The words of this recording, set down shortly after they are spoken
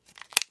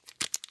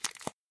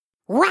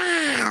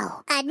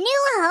Wow, a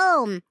new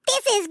home.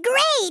 This is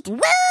great. Woo!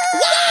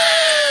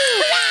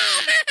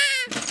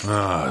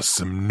 Yeah!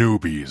 Some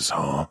newbies,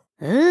 huh?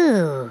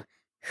 Ooh,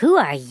 who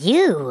are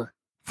you?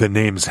 The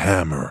name's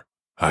Hammer.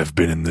 I've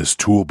been in this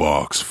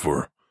toolbox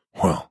for,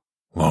 well,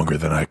 longer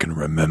than I can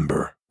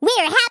remember. We're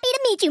happy to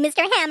meet you,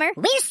 Mr. Hammer.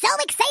 We're so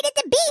excited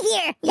to be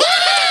here.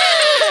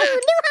 Yeah!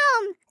 New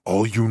home.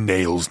 All you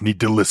nails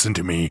need to listen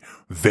to me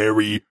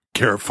very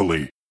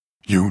carefully.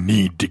 You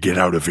need to get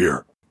out of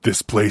here.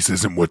 This place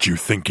isn't what you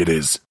think it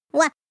is.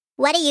 What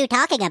are you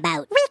talking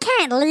about? We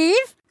can't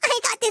leave. I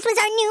thought this was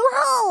our new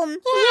home.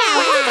 Yeah,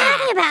 what are you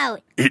talking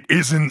about? It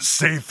isn't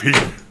safe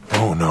here.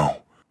 Oh,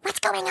 no. What's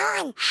going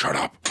on? Shut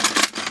up.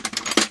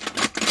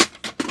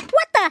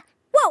 What the?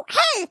 Whoa,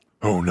 hey!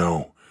 Oh,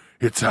 no.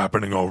 It's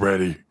happening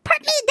already.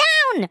 Put me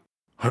down!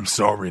 I'm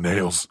sorry,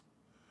 Nails.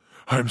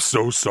 I'm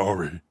so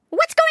sorry.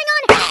 What's going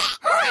on?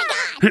 Oh, my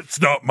God!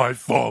 It's not my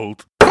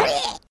fault.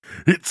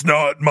 It's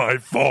not my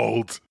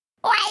fault.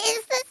 Why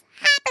is this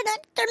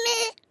happening to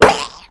me?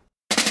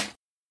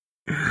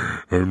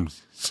 I'm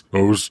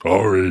so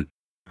sorry.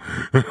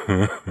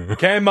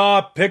 Okay, Ma,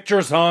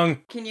 picture's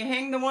hung. Can you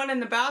hang the one in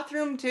the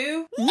bathroom,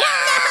 too? No!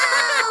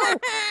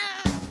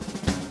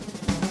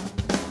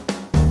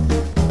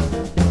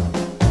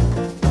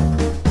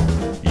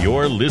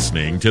 You're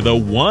listening to the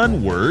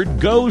One Word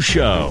Go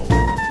Show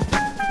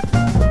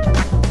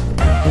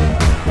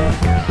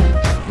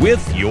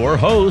with your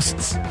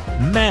hosts,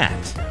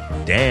 Matt,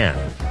 Dan,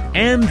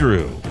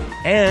 Andrew,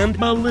 and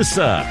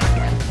Melissa.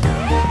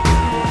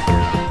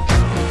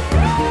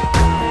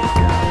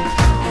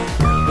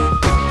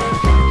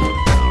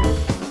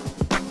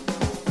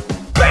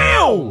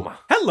 Boom!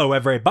 Hello,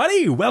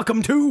 everybody.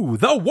 Welcome to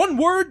the One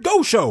Word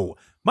Go Show.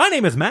 My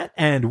name is Matt,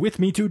 and with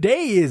me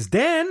today is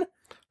Dan.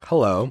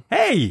 Hello.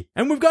 Hey,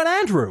 and we've got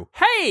Andrew.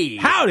 Hey!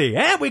 Howdy,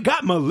 and we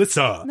got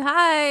Melissa.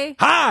 Hi.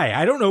 Hi,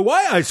 I don't know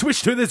why I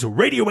switched to this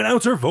radio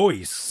announcer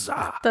voice.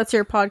 That's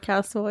your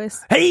podcast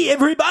voice. Hey,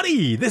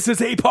 everybody, this is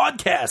a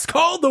podcast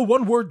called The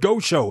One Word Go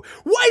Show.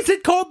 Why is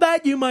it called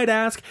that, you might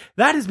ask?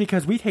 That is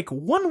because we take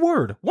one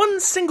word, one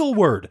single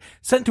word,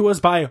 sent to us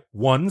by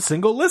one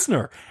single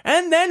listener,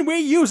 and then we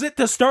use it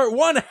to start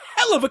one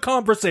hell of a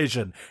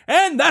conversation.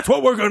 And that's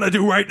what we're gonna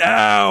do right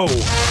now.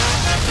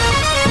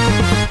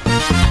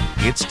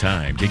 It's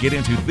time to get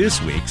into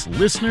this week's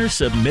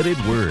listener-submitted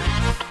word.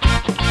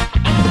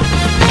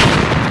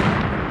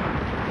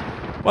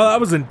 Well,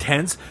 that was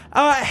intense.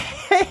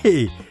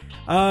 Hey,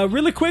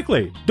 really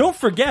quickly, don't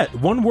forget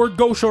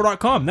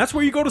onewordgoshow.com. That's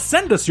where you go to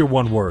send us your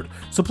one word.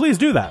 So please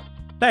do that.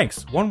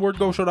 Thanks,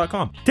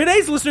 onewordgoshow.com.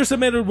 Today's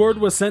listener-submitted word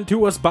was sent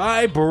to us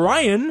by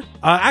Brian.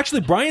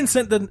 Actually, Brian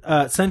sent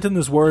in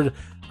this word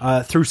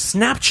through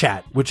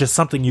Snapchat, which is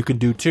something you can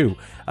do too.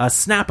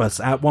 Snap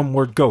us at One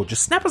Word Go.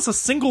 Just snap us a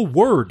single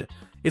word.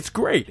 It's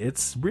great.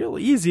 It's real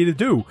easy to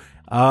do.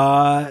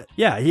 I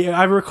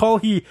recall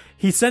he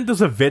sent us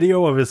a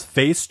video of his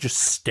face just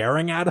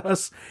staring at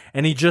us,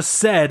 and he just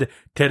said,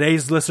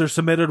 today's listener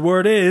submitted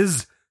word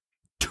is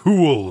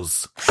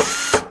tools.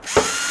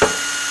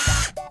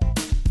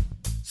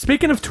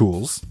 Speaking of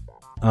tools,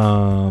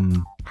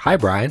 Hi,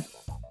 Brian.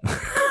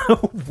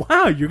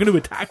 wow, you're going to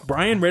attack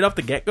Brian right off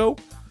the get-go?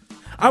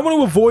 I want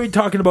to avoid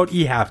talking about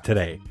EHAP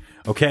today,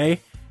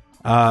 okay?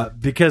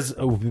 Because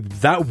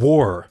that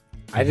war...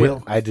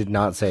 I did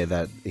not say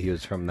that he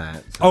was from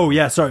that. So. Oh,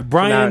 yeah, sorry.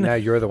 Brian... Now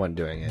you're the one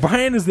doing it.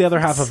 Brian is the other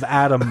half of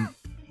Adam.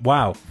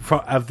 Wow.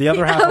 Of the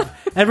other half of...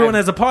 Everyone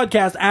has a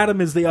podcast.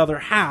 Adam is the other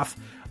half.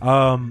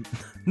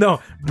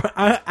 No,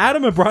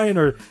 Adam and Brian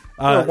are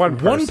one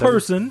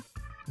person.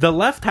 The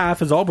left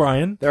half is all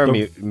Brian. They're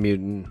a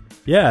mutant.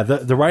 Yeah,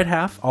 the right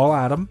half, all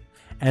Adam.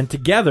 And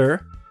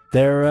together...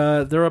 They're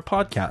a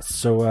podcast,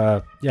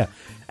 so yeah.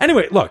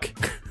 Anyway, look,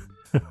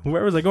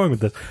 where was I going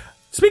with this?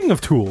 Speaking of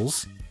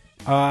tools,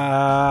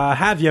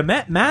 have you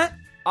met Matt?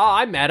 Oh,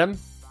 I met him.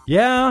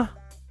 Yeah,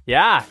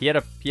 he had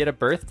a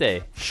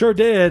birthday. Sure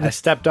did. I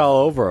stepped all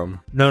over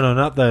him. No,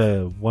 not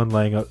the one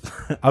laying out.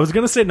 I was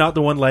gonna say not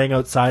the one laying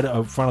outside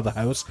out front of the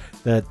house.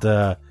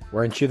 That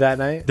weren't you that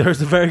night?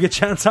 There's a very good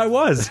chance I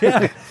was.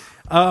 Yeah.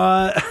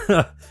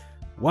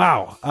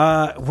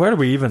 Wow. Where do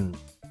we even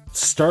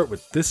start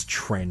with this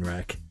train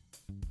wreck?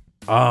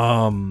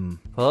 Well,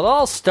 it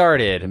all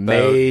started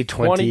May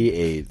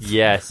 28th.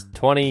 Yes,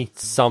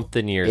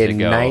 20-something years ago. In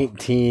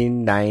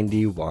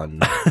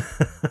 1991.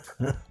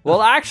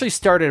 Well, it actually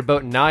started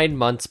about 9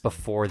 months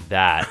before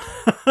that.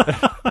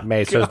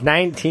 May, so it's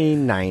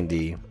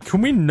 1990.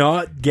 Can we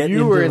not get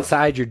You were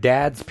inside your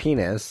dad's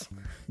penis.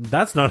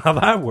 That's not how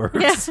that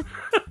works.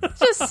 Yeah.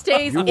 Just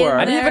stays in there.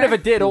 And even if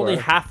it did, only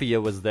half of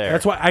you was there.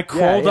 That's why I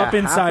crawled up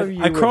inside.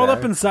 I crawled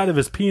up inside of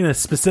his penis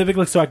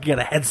specifically so I could get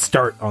a head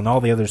start on all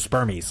the other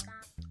spermies.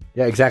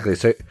 Yeah, exactly.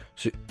 So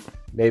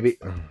maybe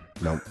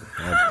no.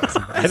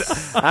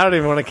 I don't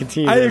even want to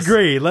continue. I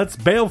agree. Let's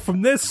bail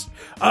from this.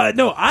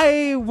 No,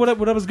 what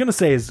I was gonna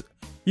say is,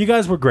 you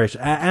guys were gracious.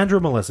 Andrew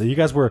and Melissa, you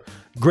guys were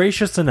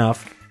gracious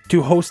enough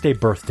to host a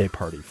birthday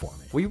party for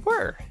me. We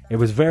were. It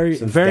was very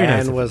Since very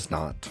Dan nice. was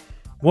not.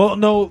 Well,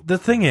 no, the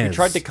thing is... We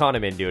tried to con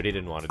him into it. He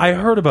didn't want to do I it.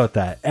 heard about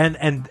that.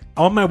 And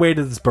on my way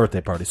to this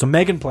birthday party, so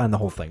Megan planned the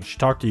whole thing. She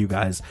talked to you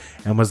guys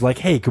and was like,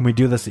 hey, can we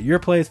do this at your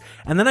place?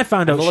 And then I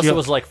found out Melissa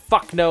was like,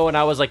 fuck no, and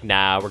I was like,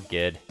 nah, we're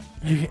good.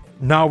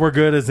 No, we're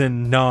good, as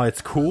in, no,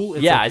 it's cool.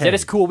 It's I okay. said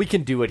it's cool, we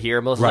can do it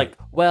here. Melissa's Right. like,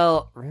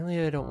 well, really,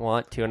 I don't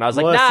want to. And I was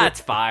like, Melissa- nah, it's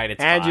fine,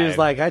 it's Andrew's fine.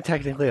 like, I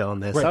technically own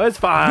this, Right. so it's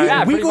fine. Yeah,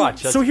 we pretty go,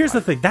 much, that's so here's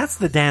fine. the thing. That's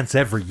the dance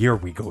every year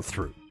we go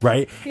through,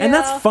 right? And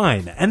Yeah. that's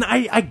fine. And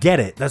I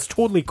get it. That's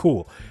totally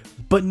cool.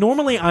 But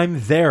normally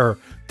I'm there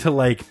to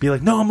like be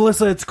like, no,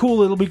 Melissa, it's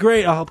cool. It'll be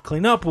great. I'll help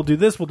clean up. We'll do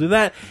this. We'll do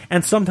that.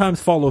 And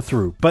sometimes follow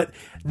through. But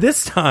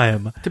this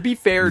time, To be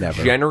fair,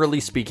 Never.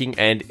 generally speaking,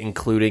 and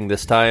including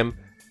this time,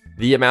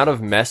 the amount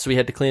of mess we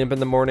had to clean up in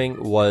the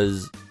morning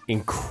was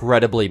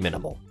incredibly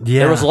minimal.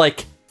 Yeah. There was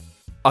like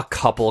a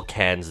couple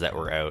cans that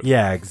were out.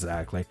 yeah,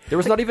 exactly. There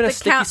was not even a The,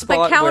 sticky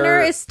spot the counter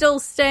where is still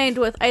stained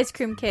with ice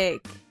cream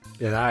cake.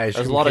 Yeah,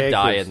 there's a lot of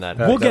dye in that.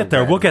 We'll get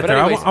there. We'll get But there.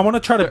 anyways, I want to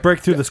try to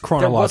break through this There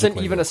chronologically.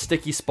 wasn't even a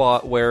sticky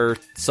spot where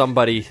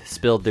somebody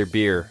spilled their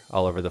beer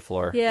all over the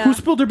floor. Yeah. Who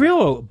spilled their beer? Are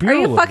all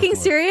you over fucking the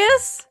floor?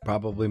 serious?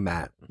 Probably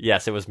Matt.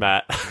 Yes, it was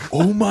Matt.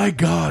 Oh my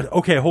god.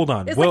 Okay, hold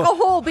on. It's like a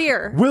whole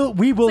beer.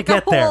 We will It's like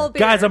a get there. whole beer.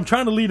 Guys, I'm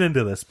trying to lead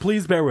into this.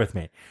 Please bear with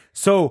me.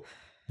 So,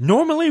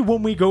 normally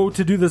when we go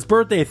to do this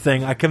birthday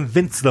thing, I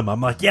convince them.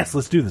 I'm like, yes,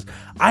 let's do this.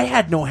 I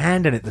had no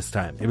hand in it this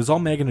time. It was all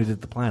Megan who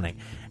did the planning.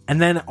 And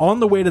then on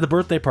the way to the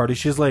birthday party,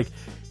 she's like,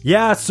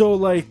 yeah, so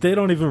like they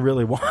don't even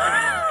really want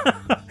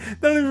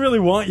they don't even really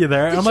want you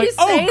there. And I'm she like,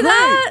 oh say great.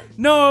 that?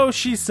 No,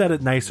 she said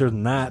it nicer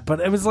than that, but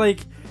it was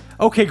like,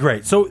 okay,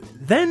 great. So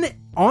then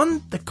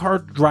on the car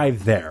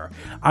drive there,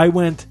 I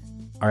went,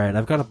 all right,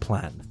 I've got a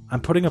plan.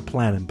 I'm putting a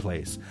plan in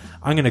place.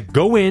 I'm going to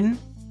go in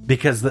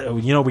because,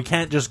 we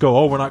can't just go,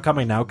 oh, we're not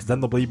coming now because then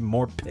they'll be even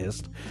more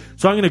pissed.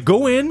 So I'm going to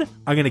go in,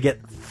 I'm going to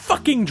get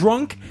fucking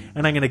drunk,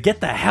 and I'm going to get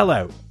the hell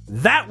out.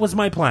 That was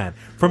my plan.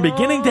 From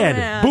beginning to end.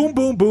 man. Boom,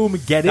 boom, boom,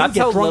 get in, That's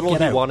get how drunk, little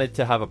get he out. wanted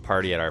to have a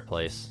party at our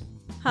place.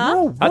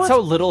 No, That's what? how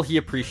little he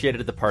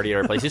appreciated the party at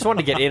our place. He just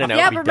wanted to get in and out.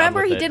 Yeah, and be but done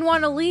remember, with he it. didn't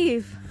want to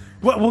leave.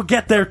 Well, we'll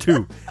get there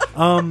too.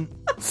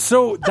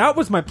 So that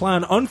was my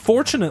plan.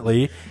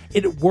 Unfortunately,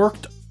 it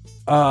worked.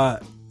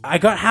 I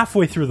got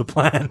halfway through the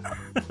plan.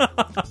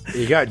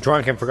 You got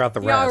drunk and forgot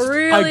the Yeah, rest.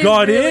 really, I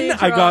got really in.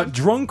 I got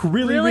drunk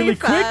really, really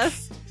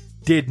fast. quick.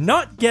 Did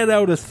not get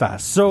out as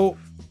fast. So,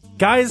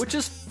 guys, Which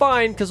is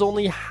fine because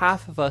only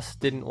half of us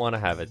didn't want to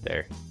have it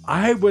there.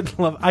 I would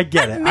love. I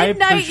get At it. I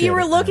midnight, appreciate you were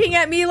it, looking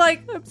at me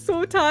like, I'm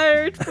so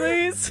tired,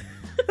 please.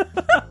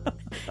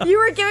 You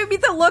were giving me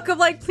the look of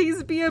like,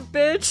 please be a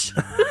bitch.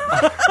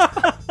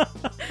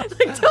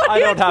 I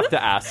don't have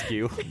to ask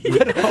you.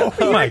 Oh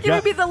You my were giving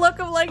god. me the look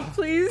of like,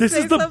 please. This say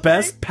is the something.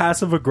 best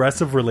passive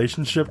aggressive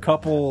relationship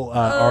couple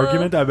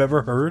argument I've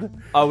ever heard.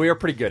 Oh, we were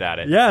pretty good at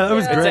it. Yeah, that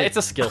was Yeah. great. It's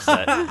a skill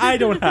set. I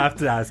don't have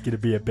to ask you to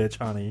be a bitch,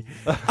 honey.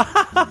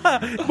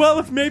 Well,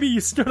 if maybe you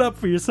stood up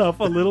for yourself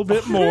a little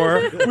bit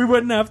more, we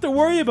wouldn't have to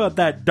worry about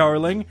that,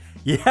 darling.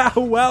 Yeah,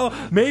 well,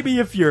 maybe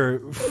if your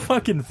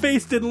fucking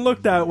face didn't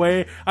look that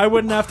way, I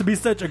wouldn't have to be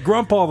such a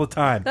grump all the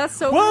time. That's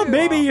so well, rude.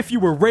 maybe if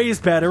you were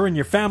raised better and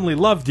your family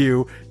loved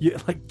you,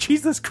 like,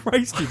 Jesus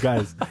Christ, you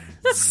guys.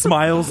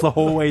 Smiles the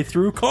whole way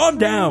through. Calm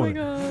down.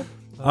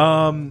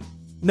 Oh my God.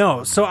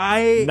 No, so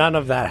I None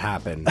of that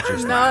happened.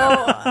 Just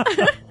No.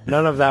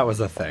 none of that was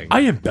a thing.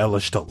 I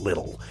embellished a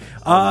little.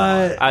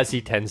 As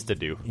he tends to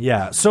do.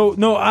 Yeah. So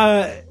no,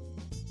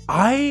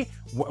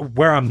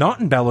 where I'm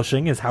not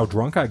embellishing is how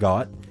drunk I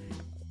got.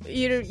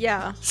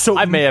 Yeah. So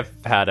I may have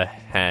had a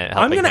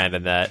helping gonna- hand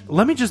in that.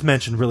 let me just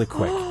mention really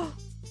quick.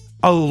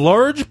 A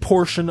large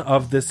portion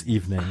of this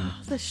evening,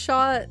 The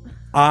shot.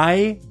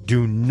 I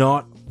do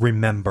not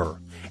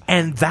remember,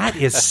 and that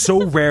is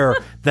so rare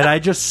that I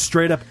just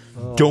straight up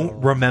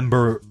don't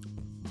remember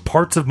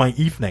parts of my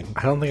evening.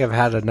 I don't think I've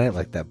had a night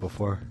like that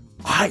before.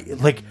 I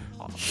like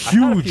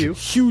few.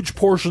 huge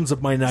portions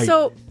of my night.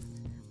 So,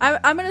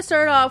 I'm going to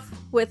start off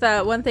with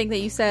one thing that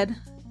you said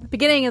at the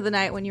beginning of the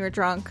night when you were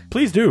drunk.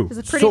 Please do. It's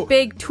a pretty So-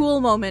 big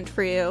tool moment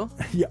for you.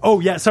 Yeah, oh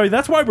yeah, sorry.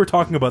 That's why we're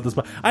talking about this.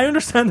 But I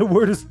understand the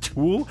word is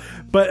tool,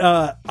 but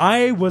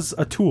I was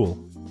a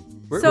tool.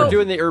 So- We're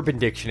doing the Urban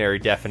Dictionary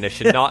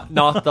definition,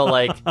 not the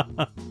like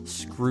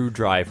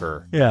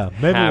screwdriver. Yeah,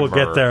 maybe we'll hammer,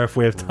 get there if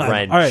we have time.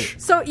 wrench. All right.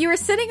 So you were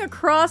sitting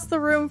across the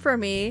room from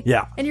me.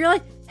 Yeah. And you're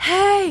like,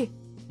 hey,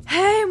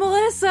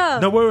 Melissa.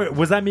 No, wait.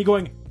 Was that me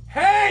going?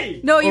 Hey!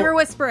 No, you Oh, were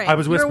whispering. I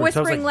was whispering. You were so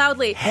I was whispering like,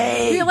 loudly.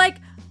 Hey! You're like,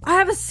 I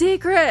have a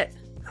secret.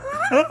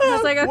 I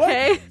was like, What?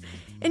 okay.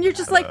 And you're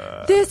just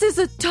like, this is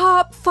a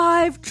top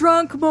 5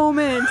 drunk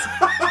moment.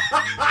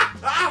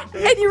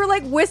 And you were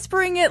like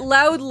whispering it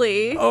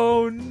loudly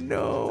Oh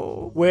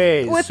no!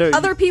 Wait, with so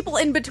other people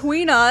in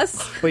between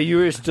us. but you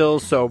were still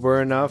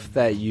sober enough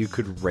that you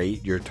could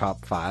rate your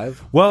top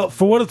 5? Well,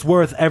 for what it's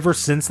worth, ever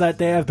since that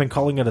day, I've been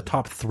calling it a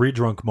top 3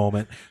 drunk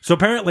moment. So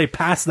apparently,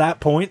 past that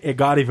point, it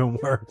got even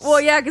worse.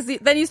 Well, yeah, because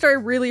then you started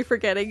really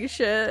forgetting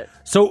shit.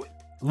 So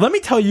let me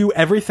tell you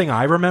everything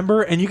I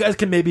remember, and you guys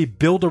can maybe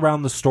build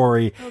around the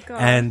story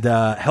and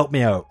help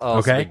me out. Oh,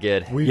 okay, so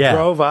good. We Yeah.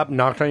 drove up,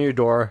 knocked on your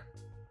door,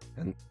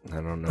 and I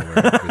don't know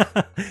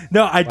where.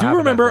 No, I do happened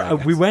remember after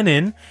that, we guys? went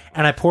in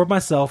and I poured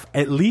myself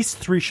at least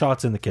 3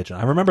 shots in the kitchen.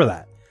 I remember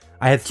that.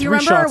 I had 3 Do you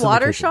remember shots our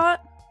water in the kitchen.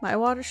 shot? My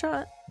water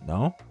shot?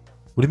 No.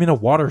 What do you mean a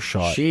water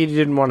shot? She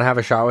didn't want to have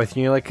a shot with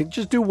you. You're like,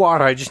 just do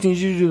water. I just need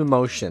you to do the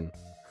motion.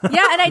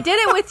 Yeah, and I did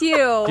it with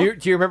you.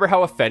 Do you remember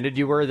how offended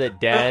you were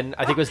that Dan,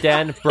 I think it was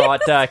Dan,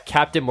 brought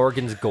Captain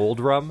Morgan's gold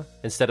rum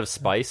instead of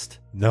spiced?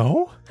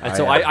 No. And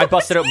so I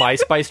busted out my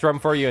spiced rum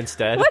for you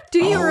instead. What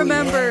do you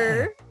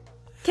remember?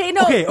 Okay,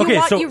 no, Okay,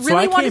 okay, so you I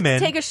really wanted came to in,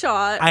 take a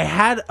shot. I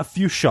had a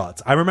few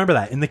shots. I remember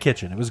that in the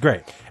kitchen. It was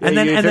great. And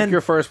Yeah, then you took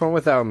your first one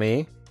without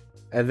me,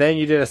 and then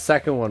you did a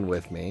second one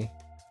with me,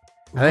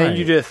 and then you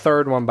Right. did a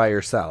third one by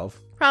yourself.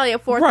 Probably a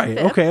fourth Right.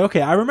 and fifth.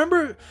 Okay. I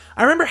remember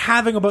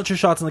having a bunch of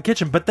shots in the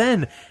kitchen, but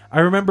then I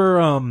remember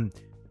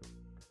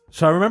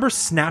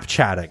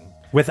Snapchatting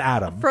with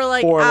Adam. For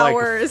like For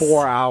hours. like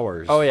 4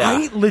 hours. Oh, yeah.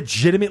 I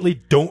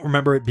legitimately don't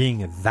remember it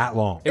being that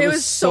long. It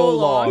was so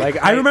long.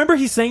 Like I remember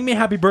he saying me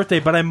happy birthday,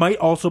 but I might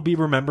also be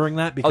remembering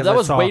that because Oh, that I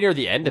was saw, way near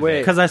the end of Wait.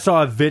 it. because I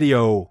saw a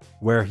video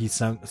where he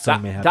sang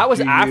me happy. That was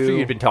Do after you-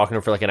 you'd been talking to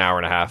him for like an hour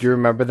and a half. Do you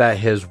remember that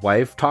his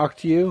wife talked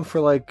to you for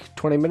like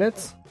 20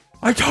 minutes?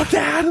 I talked to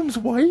Adam's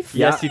wife.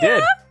 Yes, you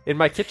did. In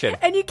my kitchen.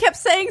 And you kept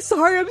saying,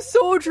 sorry, I'm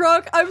so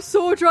drunk. I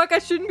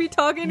shouldn't be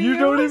talking to you.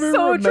 I'm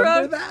so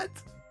drunk. that?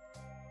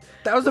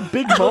 That was a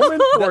big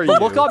moment for you. The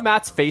look on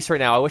Matt's face right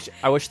now,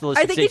 I wish the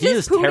listeners I think could see. he He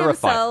just is pooed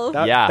terrified. himself.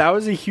 That, that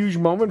was a huge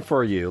moment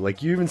for you.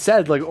 Like you even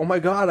said, like, "Oh my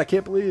god, I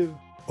can't believe."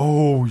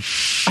 Oh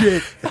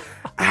shit,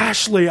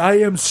 Ashley, I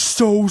am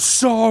so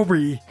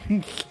sorry.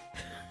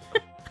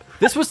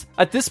 This was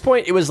at this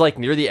point. It was like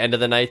near the end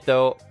of the night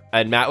though,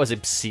 and Matt was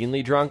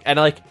obscenely drunk, and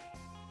like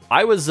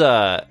I was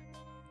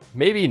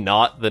maybe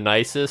not the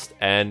nicest.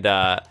 And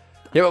at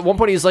one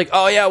point he's like,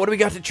 "Oh yeah, what do we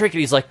got to drink?"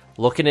 And he's like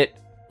looking at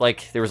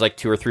like there was like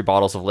 2 or 3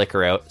 bottles of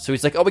liquor out. So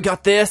he's like, "Oh, we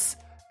got this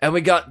and we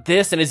got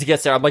this." And as he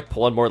gets there, I'm like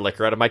pulling more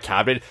liquor out of my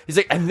cabinet. He's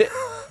like, "And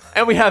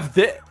and we have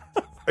this."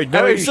 And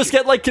I was just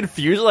getting like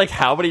confused, like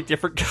how many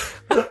different.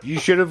 You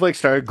should have like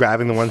started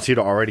grabbing the ones he'd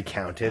already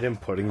counted and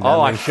putting them. Oh,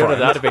 I in should have. front.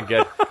 That'd have been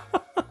good.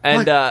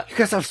 And You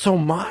guys have so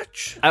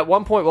much. at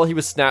one point, while he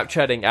was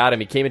Snapchatting Adam,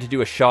 he came in to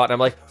do a shot, and I'm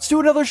like, "Let's do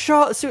another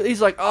shot."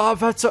 He's like, "Oh,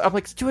 that's so." I'm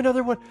like, "Let's do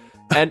another one."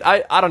 And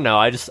I don't know.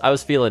 I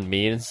was feeling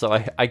mean,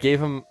 so I gave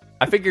him.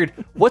 I figured,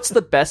 what's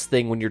the best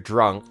thing when you're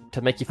drunk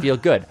to make you feel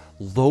good?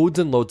 Loads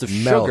and loads of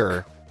Milk.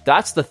 sugar.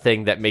 That's the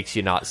thing that makes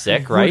you not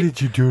sick, right? What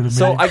did you do to me?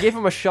 So I gave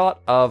him a shot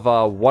of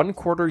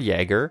 1/4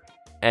 Jaeger,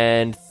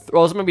 and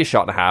well, it was maybe a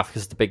shot and a half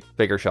because it's the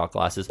bigger shot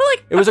glasses. But,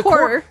 like, it was a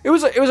quarter. It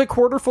was a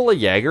quarter full of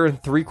Jaeger and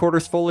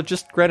 3/4 full of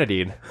just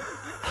grenadine.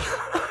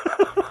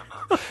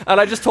 And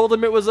I just told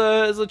him it was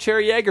a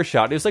cherry Jaeger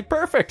shot. And he was like,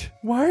 "Perfect."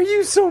 Why are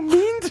you so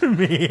mean to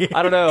me?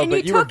 I don't know, And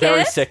but you were took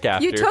very it. sick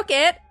after. You took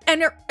it,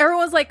 and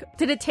everyone's like,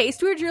 did it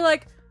taste weird? You're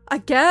like, I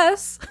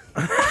guess.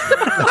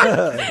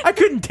 I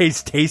couldn't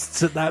taste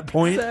tastes at that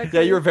point.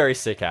 Yeah, you were very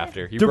sick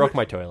after. You broke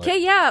my toilet.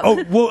 Okay, yeah.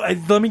 Oh, well,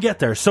 let me get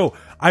there. So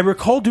I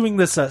recall doing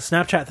this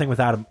Snapchat thing with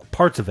Adam,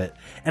 parts of it.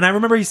 And I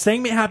remember he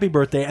sang me happy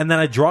birthday, and then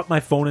I dropped my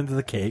phone into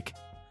the cake.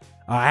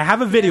 I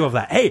have a video of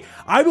that. Hey,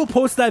 I will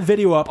post that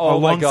video up Oh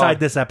my God. alongside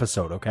this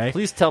episode, okay?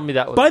 Please tell me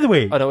that was... By the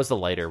way- Oh, no, it was the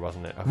lighter,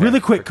 wasn't it? Okay. Really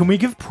quick, can we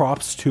give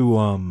props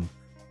to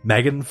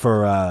Megan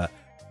for...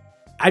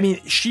 I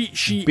mean,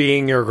 she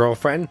Being your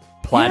girlfriend,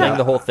 Planning Yeah.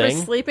 the whole For thing.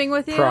 sleeping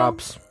with you.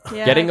 props.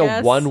 Yeah, Getting I a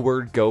guess.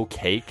 one-word go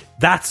cake.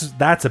 That's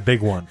a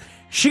big one.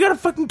 She got a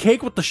fucking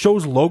cake with the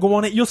show's logo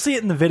on it. You'll see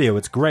it in the video.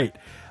 It's great.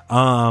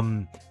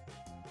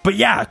 But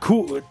yeah,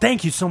 cool.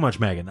 Thank you so much,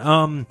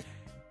 Megan.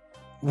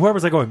 Where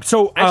was I going?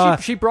 So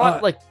And she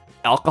brought, like,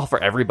 alcohol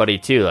for everybody,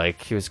 too.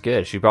 Like, it was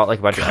good. She brought, like,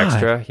 a bunch of God.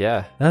 extra.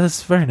 Yeah. that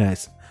is very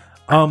nice.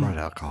 Brought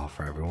alcohol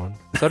for everyone.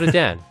 So did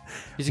Dan.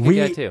 He's a good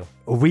guy, too.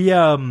 We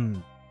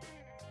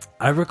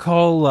I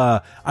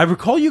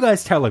recall you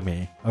guys telling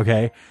me,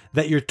 okay,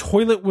 that your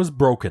toilet was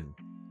broken.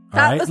 All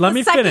That right, was let the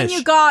me second finish.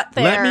 you got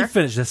there. Let me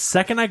finish. The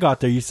second I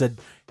got there, you said,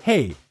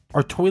 "Hey,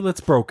 our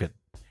toilet's broken."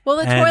 Well,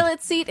 the And-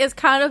 toilet seat is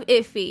kind of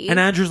iffy. And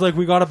Andrew's like,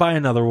 "We got to buy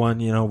another one,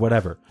 you know,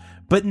 whatever."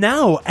 But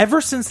now, ever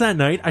since that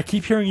night, I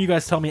keep hearing you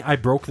guys tell me I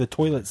broke the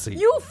toilet seat.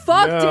 you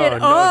fucked it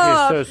No,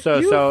 up. okay, so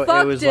You it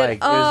fucked was like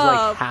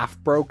up. half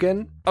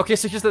broken, Okay,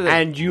 so here's the thing.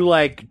 and you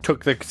like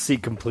took the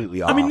seat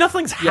completely off. I mean,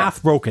 nothing's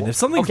half broken. If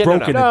something's Okay, no, no.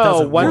 broken, it No,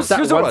 doesn't one work. side,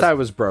 Here's what it one was. side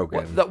was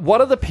broken.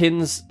 One of the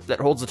pins that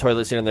holds the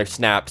toilet seat on there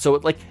snapped,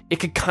 so it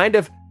could kind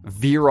of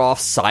veer off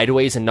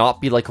sideways and not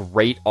be like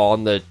right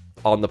on the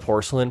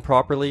porcelain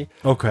properly.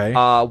 Okay.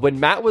 When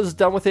Matt was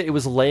done with it, it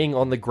was laying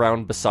on the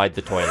ground beside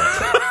the toilet.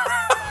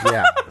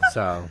 Yeah,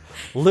 so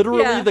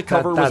Literally, Yeah. the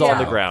cover was that's on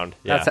how- the ground.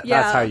 Yeah. that's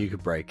Yeah. how you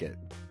could break it.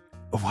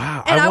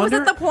 Wow. And I was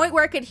wonder- at the point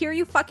where I could hear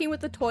you fucking with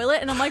the toilet,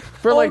 and I'm like,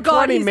 For oh like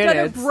god, 20 he's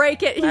minutes. gonna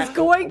break it. He's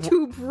going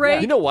to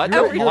break. You know what?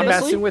 You're everything.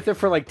 Honestly- messing with it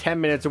for like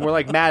 10 minutes, and we're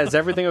like, Matt, is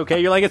everything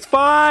okay? You're like, it's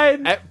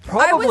fine.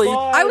 Probably.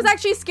 I was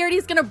actually scared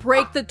he's gonna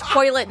break the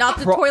toilet, not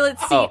the toilet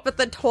seat, but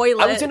the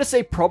toilet. I was gonna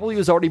say probably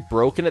was already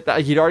broken at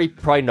that. He'd already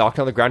probably knocked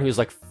on the ground. He was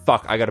like,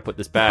 "Fuck, I gotta put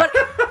this back."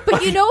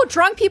 But you know,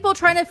 drunk people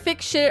trying to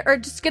fix shit are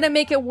just gonna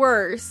make it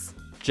worse.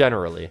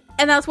 Generally,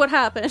 And that's what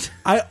happened.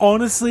 I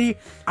honestly,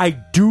 I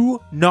do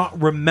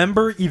not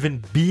remember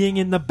even being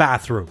in the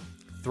bathroom.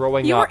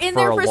 throwing You were up in for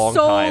there a for long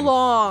so time.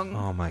 long.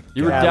 Oh my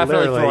You were god.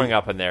 definitely literally. throwing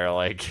up in there.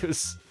 Like, it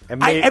was,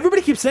 And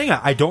Everybody keeps saying that.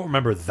 I don't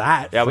remember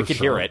that. yeah, we for could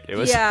sure. hear it. It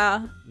was.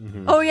 Yeah.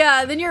 Oh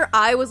yeah. Then your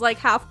eye was like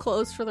half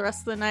closed for the rest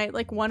of the night,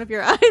 like one of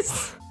your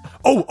eyes.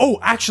 Oh,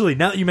 actually,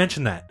 now that you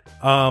mention that,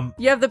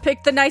 You have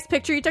the nice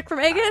picture you took from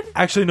Megan.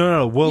 actually,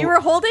 no. Well, You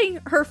were holding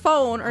her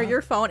phone or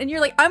your phone, and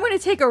you're like, "I'm going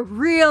to take a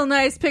real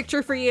nice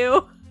picture for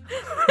you."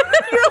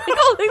 You're like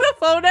holding the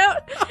phone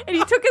out, and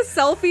you took a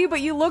selfie,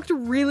 but you looked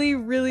really,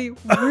 really,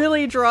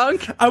 really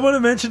drunk. I want to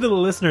mention to the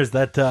listeners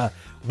that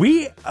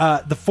we,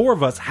 the four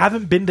of us,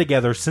 haven't been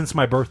together since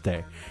my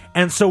birthday.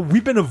 And so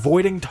we've been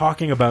avoiding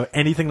talking about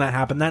anything that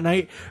happened that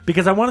night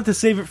because I wanted to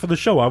save it for the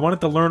show. I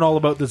wanted to learn all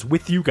about this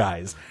with you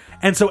guys.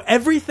 And so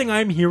everything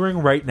I'm hearing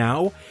right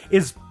now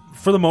is,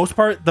 for the most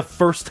part, the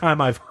first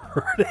time I've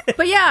heard it.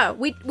 But yeah,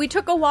 we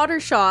took a water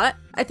shot.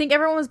 I think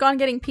everyone was gone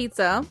getting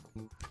pizza,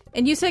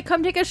 and you said,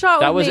 "Come take a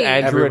shot That with was me."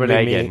 Andrew and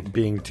everybody Megan.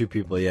 being two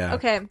people, yeah.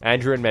 Okay,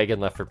 Andrew and Megan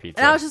left for pizza.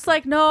 and I was just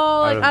like, "No,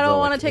 like of I the, don't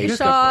like, want to take a eight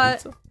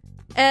shot."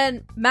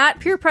 And Matt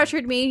peer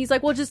pressured me. He's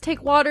like, "Well, just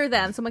take water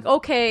then." So I'm like,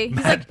 "Okay."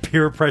 He's like,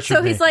 Peer pressure.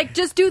 so he's like,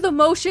 "Just do the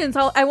motions.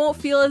 I won't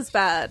feel as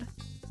bad."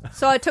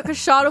 So I took a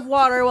shot of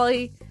water while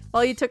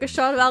he took a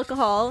shot of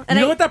alcohol. And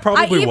You know what that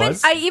probably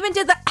was? I even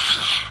did the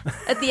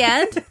at the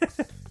end.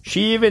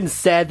 She even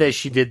said that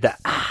she did the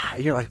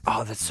You're like,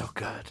 oh, that's so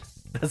good.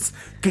 That's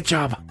good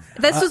job.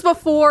 This was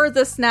before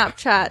the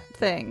Snapchat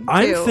thing.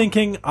 I'm too.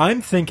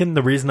 thinking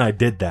the reason I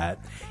did that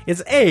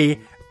is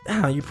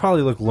you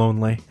probably look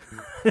lonely.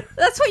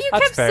 That's what you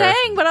That's kept fair.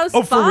 saying, but I was For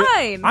real?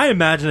 fine. I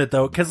imagine it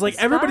though, because like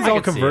everybody's fine. all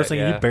I can see conversing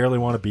it, and yeah. you barely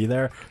want to be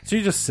there, so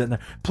you're just sitting there.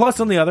 Plus,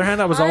 on the other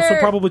hand, I was also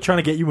Tired. probably trying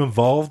to get you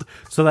involved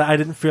so that I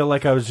didn't feel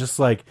like I was just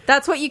like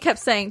That's what you kept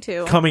saying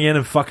too. coming in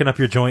and fucking up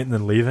your joint and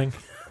then leaving.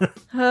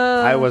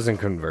 I wasn't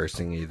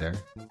conversing either.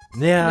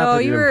 Yeah, No,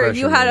 but you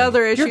impression had was-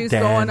 other You're issues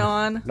Dan. going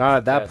on. Not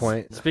at that Yes.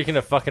 point. Speaking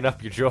of fucking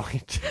up your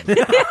joint,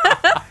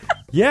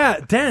 yeah,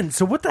 Dan.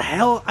 So what the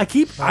hell?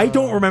 I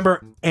don't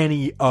remember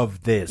any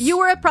of this. You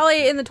were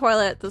probably in the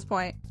toilet at this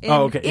point.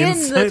 Oh, okay. In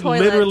the toilet.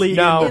 Literally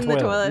No. in the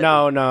toilet.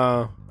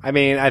 No. I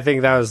mean, I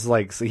think that was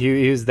like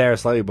he was there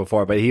slightly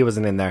before, but he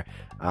wasn't in there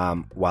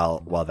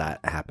while that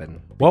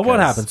happened. Well, what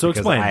happened? So because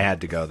explain. I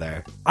had to go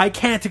there. I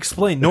can't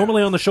explain.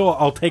 Normally on the show,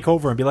 I'll take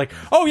over and be like,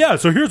 "Oh yeah,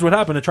 so here's what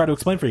happened," and try to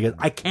explain for you guys.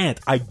 I can't.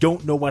 I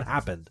don't know what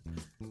happened.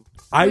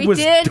 I We was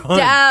did done.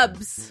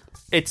 dabs.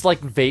 it's like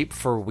vape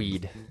for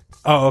weed,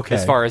 Oh, okay.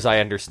 as far as I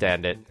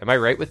understand it. Am I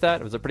right with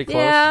that? Was it pretty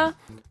close? Yeah.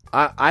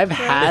 I've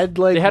had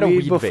like They had a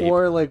weed weed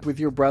before, like with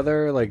your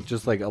brother, like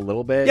just like a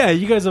little bit. Yeah,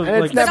 you guys have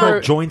And like it's never-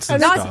 smoked joints and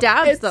Not stuff.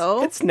 dabs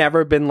though. It's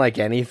never been like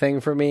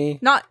anything for me.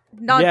 Not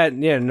Yeah,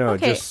 no,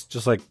 okay.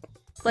 just like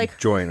like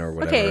joint or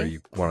whatever Okay.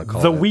 you want to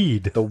call The it.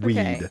 weed. The weed.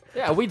 Okay.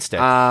 Yeah, a weed stick.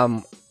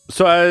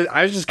 So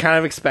I was just kind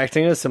of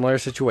expecting a similar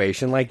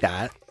situation like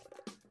that.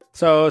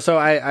 So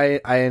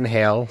I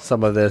inhale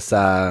some of this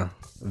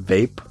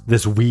vape,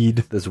 This weed.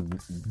 this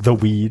The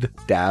weed.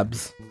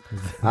 dabs.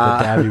 The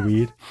dabby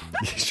weed.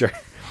 Sure.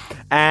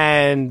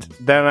 And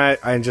then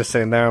I'm just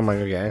sitting there. I'm like,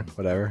 okay,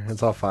 whatever.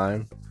 It's all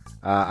fine.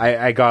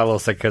 I got a little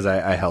sick because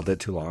I held it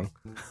too long.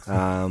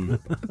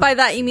 by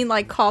that you mean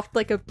like coughed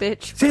like a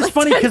bitch. See, it's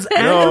funny because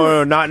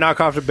No, not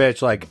cough to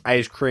bitch. Like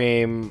ice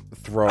cream,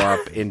 throw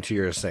up into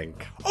your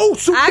sink. Oh,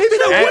 so maybe Actually-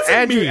 that wasn't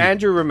Andrew, me.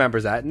 Andrew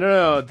remembers that.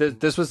 No.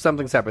 This was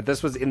something separate.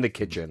 This was in the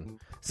kitchen.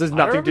 This has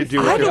nothing to do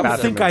with I your don't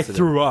bathroom think I incident.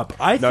 threw up.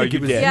 I No, think you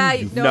it was did. Yeah,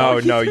 you. no,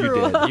 he no, you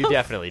threw did. up. you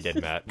definitely did,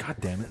 Matt. God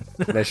damn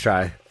it. Nice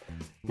try.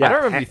 I don't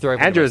remember you throwing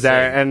up Andrew was in my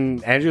there, sink.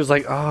 and Andrew was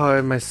like, "Oh,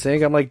 in my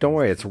sink." I'm like, "Don't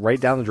worry, it's right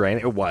down the drain."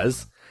 It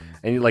was,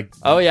 and you like,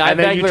 Oh, yeah, I and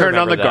then you vaguely turned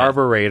on the remember that.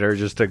 carburetor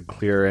just to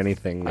clear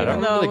anything. I don't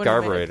No, remember the wait a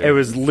minute. carburetor. It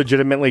was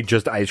legitimately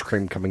just ice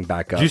cream coming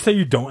back up. Did you say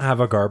you don't have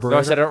a carburetor? No,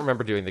 I said I don't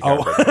remember doing the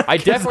Oh. carburetor. I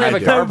definitely have a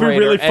do. That would be carburetor.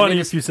 really and funny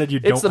it's- if you said you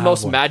It's don't the have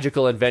most one.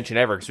 magical invention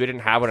ever because we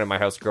didn't have one in my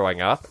house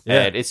growing up.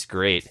 Yeah. And it's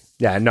great.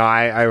 Yeah, no,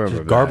 I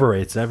remember that.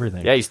 Carburetes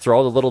everything. Yeah, you throw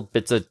all the little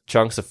bits of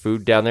chunks of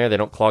food down there. They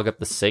don't clog up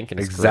the sink, and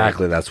it's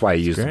Exactly. That's why I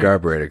used the great.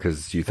 carburetor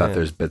because you thought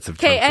there's bits of.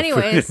 Okay, chunks of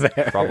food anyways. in there.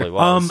 great. Probably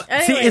was. See,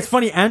 Anyways. it's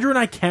funny. Andrew and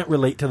I can't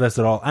relate to this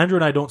at all. Andrew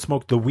and I don't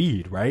smoke the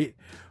weed, right?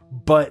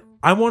 But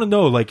I want to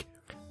know, like,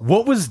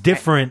 what was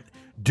different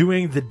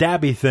doing the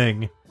dabby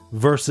thing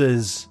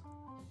versus?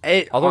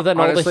 Other than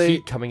all the honestly,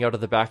 heat coming out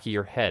of the back of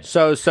your head.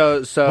 So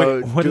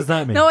Wait, what does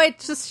that mean? No, it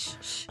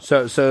just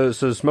So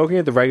smoking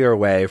it the regular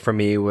way for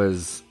me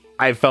was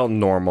I felt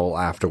normal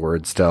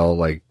afterwards. Still,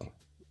 like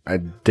I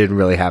didn't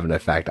really have an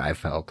effect. I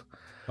felt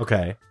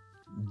Okay.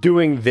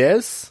 doing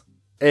this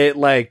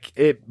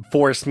it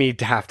forced me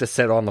to have to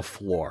sit on the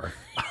floor.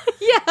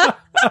 Yeah.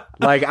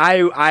 Like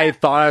I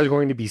thought I was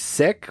going to be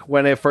sick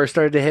when it first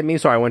started to hit me,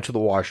 so I went to the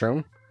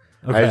washroom.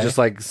 Okay. I just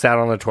like sat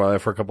on the toilet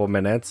for a couple of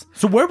minutes.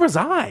 So where was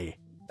I?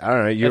 I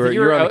don't know. You I were think you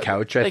were on out- the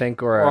couch, I like,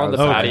 think, or on the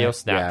Okay. patio, Yeah.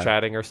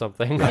 Snapchatting or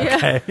something.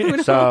 Yeah.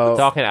 So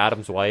Talking to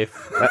Adam's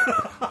wife,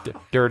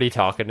 dirty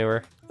talking to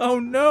her. Oh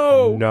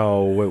no!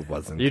 no, it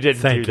wasn't. You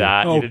didn't Thank do you.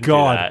 that. Oh, you didn't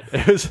God. do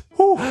that. It was,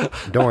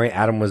 Don't worry,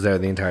 Adam was there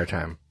the entire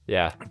time.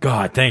 yeah.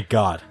 God, thank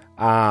God.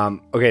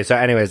 Okay, so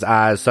anyways,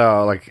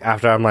 so like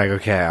after I'm like,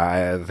 okay,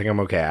 I think I'm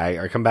okay.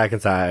 I come back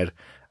inside,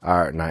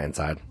 or not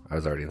inside. I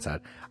was already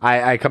inside.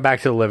 I come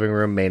back to the living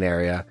room main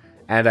area,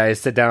 and I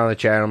sit down on the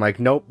chair, and I'm like,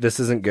 nope, this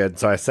isn't good.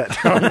 So I sat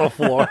down on the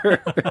floor,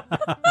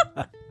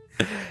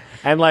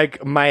 and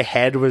like my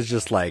head was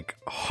just like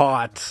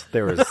hot.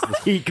 There was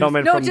heat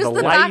coming No, from just the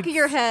the lights. back of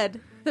your head.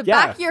 The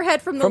Yeah, back of your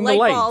head from the from light the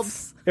lights.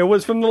 bulbs. It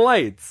was from the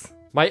lights.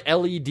 My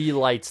LED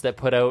lights that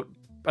put out.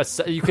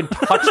 You can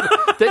touch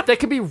that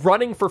can be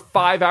running for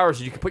 5 hours.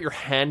 And you can put your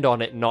hand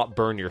on it and not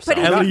burn yourself.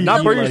 But Not, LED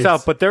not burn lights.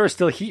 yourself, but there was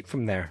still heat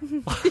from there.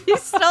 You're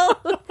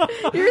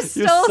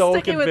still so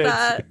sticking with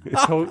that.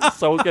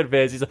 so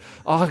convinced. He's like,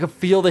 oh, I can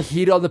feel the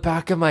heat on the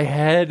back of my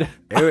head.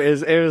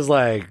 It was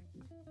like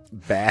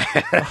bad.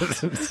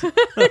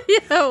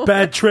 Ew.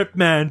 Bad trip,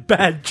 man.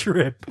 Bad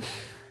trip.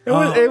 It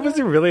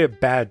wasn't really a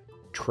bad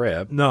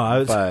trip. No, I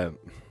was. But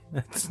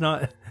It's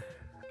not.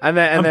 and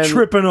I'm then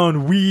tripping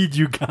on weed,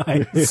 you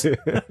guys.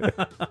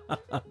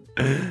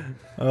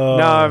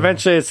 no,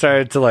 eventually it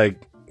started to like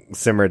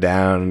simmer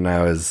down, and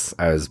I was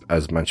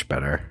much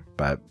better.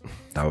 But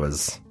that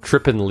was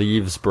Tripping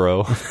leaves,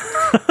 bro.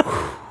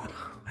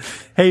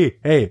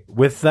 Hey,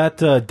 with that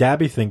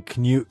dabby thing,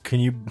 can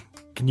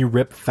you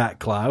rip fat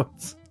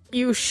clouds?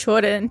 You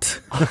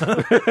shouldn't.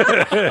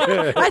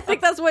 I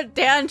think that's what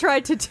Dan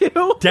tried to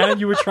do. Dan,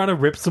 you were trying to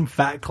rip some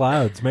fat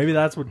clouds. Maybe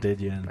that's what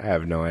did you in. I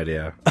have no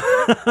idea.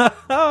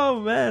 Oh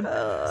man.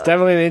 It's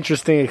definitely an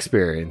interesting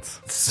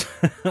experience.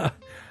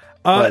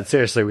 But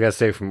seriously, we gotta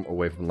stay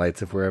away from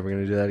lights if we're ever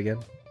gonna do that again.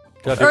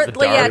 Or, like,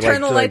 yeah,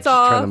 turn the lights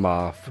off. Turn them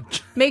off.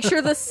 Make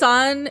sure the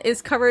sun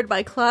is covered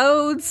by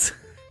clouds.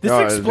 This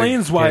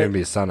explains Can't why even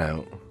be sun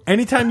out.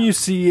 anytime you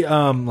see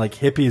like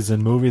hippies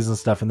in movies and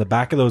stuff in the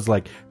back of those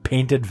like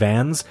painted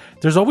vans,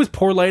 there's always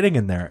poor lighting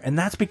in there, and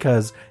that's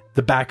because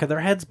the back of their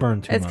heads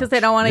burn too It's much. because they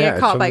don't want to Yeah, get it's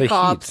caught from by the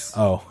cops.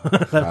 Oh,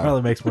 that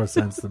probably makes more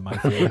sense than my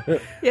theory.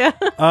 Yeah.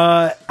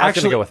 I was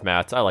Actually, gonna go with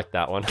Matt's. I like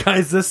that one.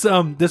 guys,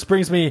 this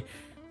brings me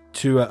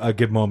to a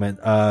good moment.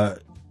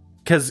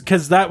 Because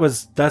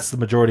that's the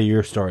majority of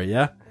your story,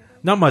 yeah.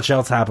 Not much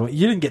else happened.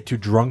 You didn't get too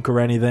drunk or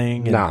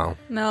anything. and- No.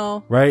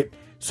 No. right?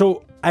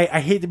 So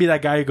I hate to be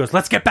that guy who goes,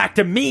 "Let's get back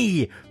to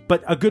me."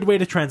 But a good way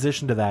to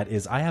transition to that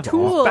is I have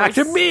Tools. Back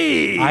to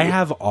me. I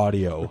have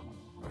audio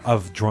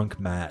of drunk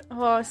Matt.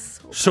 Oh,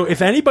 So if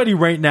anybody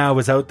right now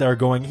is out there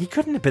going, he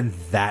couldn't have been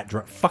that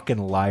drunk, fucking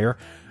liar.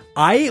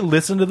 I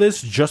listened to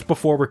this just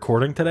before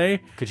recording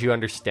today. Could you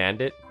understand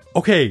it?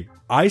 Okay,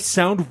 I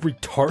sound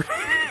retarded.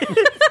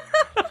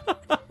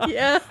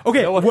 yeah.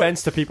 Okay, No what-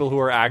 offense to people who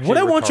are actually. What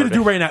I want you to retarded.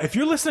 do right now, if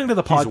you're listening to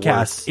the He's podcast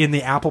worse. in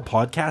the Apple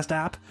Podcast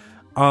app,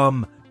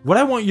 what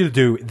I want you to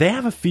do, they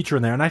have a feature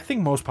in there, and I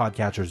think most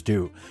podcasters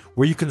do,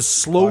 where you can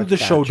slow the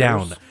show Podcatchers.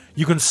 down.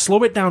 You can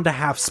slow it down to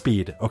half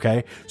speed,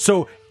 okay?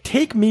 So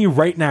take me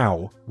right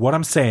now, what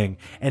I'm saying,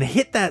 and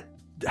hit that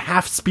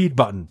half speed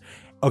button,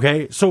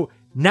 okay? So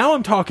now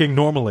I'm talking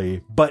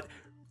normally, but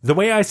the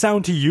way I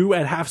sound to you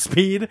at half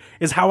speed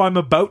is how I'm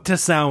about to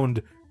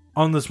sound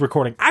on this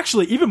recording.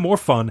 Actually, even more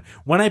fun,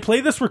 when I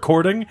play this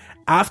recording,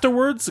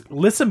 afterwards,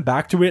 listen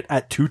back to it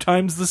at 2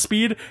 times the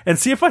speed and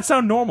see if I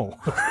sound normal.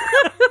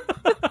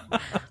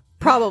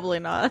 Probably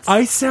not.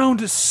 I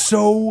sound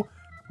so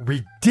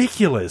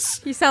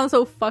ridiculous. You sound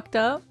so fucked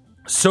up.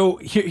 So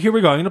here we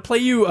go. I'm going to play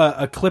you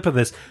a clip of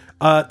this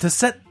to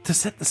set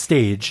the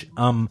stage.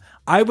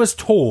 I was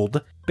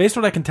told, based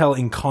on what I can tell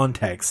in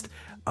context,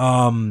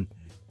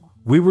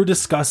 we were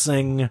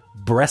discussing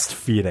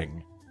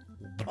breastfeeding.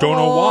 Don't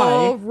know Oh,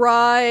 why,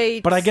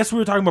 right. but I guess we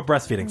were talking about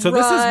breastfeeding. So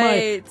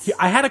Right. this is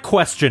I had a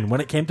question when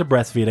it came to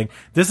breastfeeding.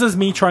 This is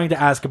me trying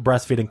to ask a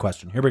breastfeeding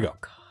question. Here we go.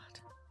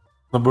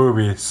 The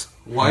boobies.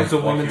 Why is the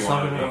woman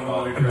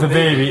sucking The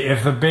baby,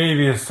 if the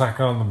baby is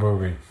stuck on the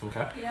boobie.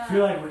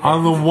 Okay.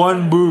 On the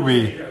one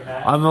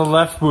boobie. On the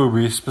left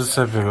boobie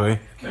specifically.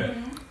 Okay.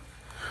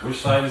 Which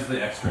side is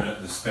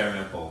the spare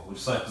nipple? Which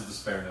side is the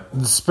spare nipple?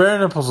 The spare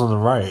nipple's on the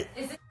right.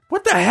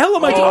 What the hell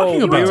am I talking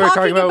you about? We were talking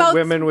talking about about-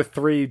 women with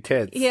 3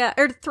 tits. Yeah,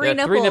 or three Yeah,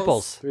 nipples. 3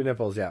 nipples. 3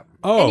 nipples, yeah.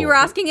 Oh. And you were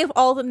asking if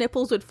all the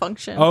nipples would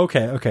function.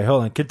 Okay,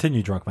 hold on.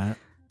 Continue, drunk Matt.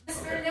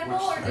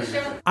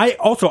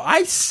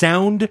 I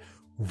sound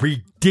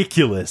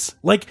ridiculous.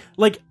 Like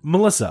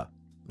Melissa.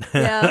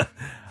 Yeah.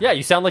 Yeah,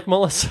 you sound like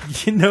Melissa.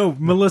 You know,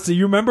 Melissa,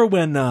 you remember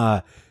when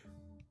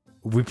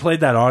we played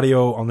that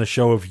audio on the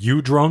show of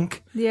you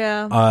drunk?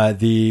 Yeah.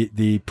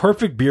 The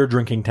perfect beer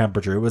drinking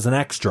temperature. It was an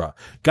extra.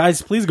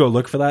 Guys, please go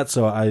look for that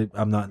so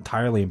I'm not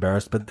entirely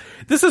embarrassed. But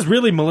this is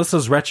really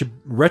Melissa's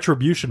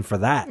retribution for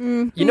that.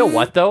 You know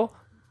what though?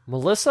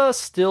 Melissa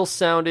still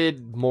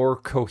sounded more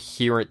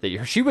coherent than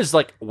you. She was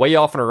like way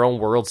off in her own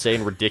world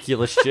saying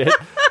ridiculous shit,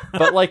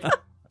 but like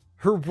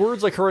her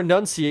words, like her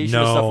enunciation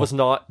and stuff was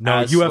not. No,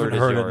 as you haven't slurred as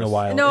heard it yours. in a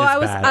while. No, It's I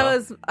was, bad. I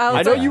was.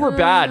 I know you were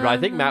bad, but I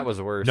think Matt was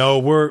worse. No,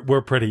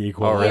 we're pretty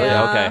equal. Oh, really?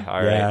 Yeah. Okay. All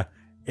right. Yeah.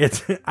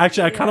 It's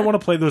actually I kind of want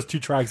to play those two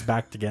tracks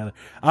back together.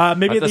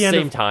 Maybe At at the end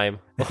same of, time.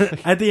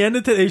 at the end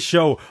of today's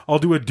show, I'll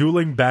do a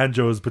dueling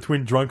banjos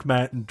between Drunk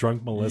Matt and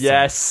Drunk Melissa.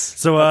 Yes.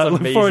 So That's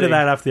look forward to amazing.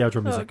 that after the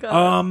outro music.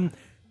 God.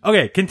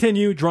 Okay,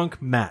 continue.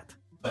 Drunk Matt.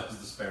 That is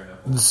the spare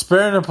nipple. The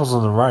spare nipple's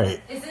on the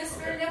right. Is this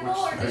her nipple,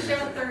 or does she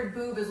have a third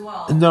boob as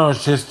well? No,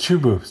 she has two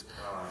boobs.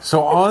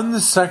 So on the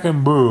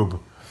second boob,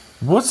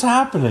 what's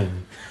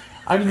happening?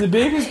 I mean, the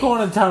baby's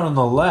going to town on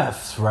the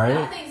left, right?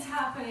 Nothing's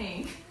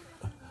happening.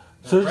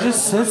 So it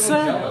just sits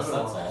there?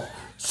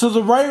 So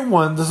the right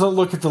one doesn't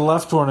look at the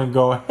left one and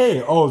go,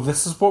 hey, oh,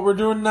 this is what we're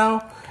doing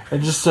now?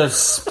 And just starts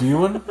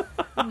spewing?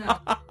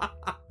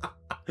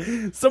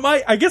 So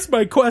I guess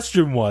my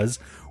question was,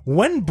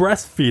 when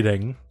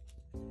breastfeeding,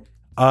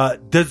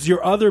 does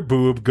your other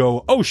boob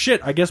go, oh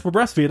shit, I guess we're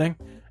breastfeeding,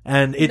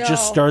 and it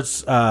just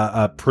starts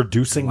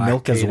producing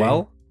milk as Lactating.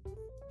 well?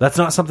 That's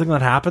not something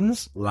that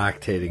happens?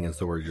 Lactating is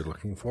the word you're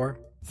looking for.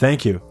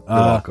 Thank you. You're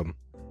welcome.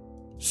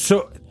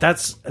 So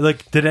that's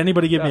like, did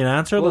anybody give me an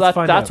answer? Well, Let's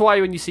find that's out. why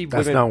when you see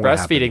That's women not what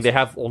breastfeeding, happens. they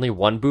have only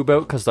one boob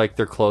out because like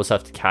their clothes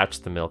have to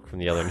catch the milk from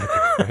the other nipple.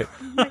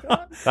 Right?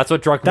 That's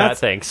what drunk Matt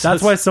thinks.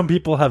 That's why some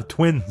people have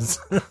twins.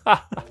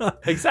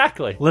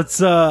 exactly. Let's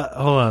hold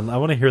on. I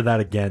want to hear that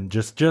again.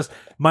 Just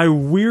my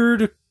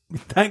weird.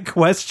 That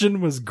question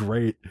was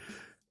great.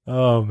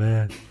 Oh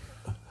man.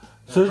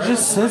 So it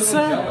just sits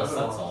there?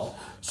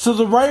 So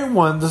the right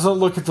one doesn't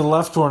look at the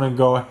left one and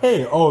go,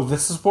 hey, oh,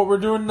 this is what we're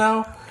doing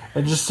now?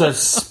 And just starts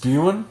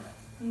spewing?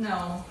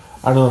 No.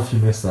 I don't know if you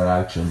missed that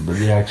action, but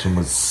the action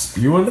was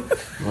spewing.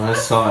 Well, I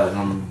saw it and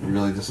I'm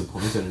really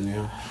disappointed in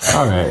you.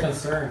 Alright.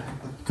 Concerned.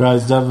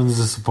 Guys, Devin's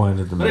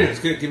disappointed in But me. anyways,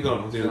 keep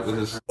going with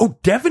this. Oh,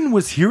 Devin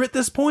was here at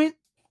this point?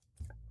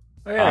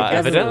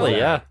 Evidently,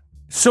 yeah.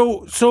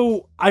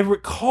 So I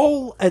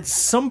recall at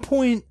some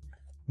point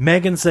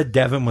Megan said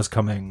Devin was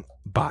coming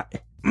by.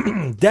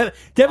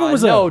 Devin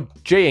was no,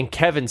 Jay and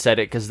Kevin said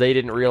it because they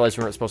didn't realize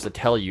we weren't supposed to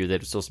tell you that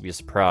it was supposed to be a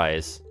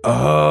surprise.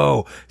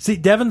 Oh, see,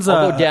 Devin's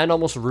Although Dan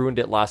almost ruined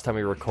it last time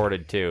we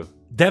recorded too.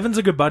 Devin's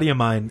a good buddy of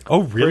mine.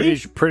 Oh, really?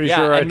 Pretty Yeah,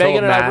 sure I and told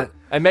Megan Matt.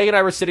 and Megan and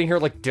I were sitting here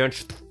like, Dan,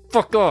 shut the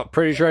fuck up.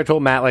 Pretty sure I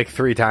told Matt like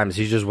 3 times.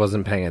 He just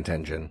wasn't paying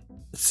attention.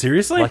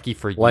 Seriously? Lucky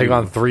for you. Like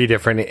on 3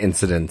 different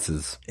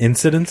incidences.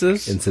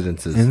 Incidences?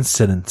 Incidences.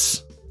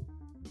 Incidents.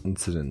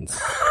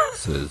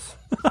 Incidences.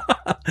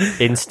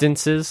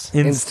 Instances.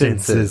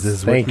 Instances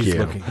is what Thank he's you.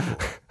 looking for.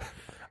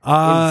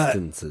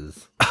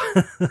 Instances.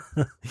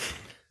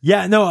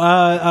 Yeah,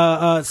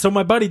 no, so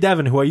my buddy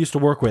Devin, who I used to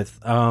work with,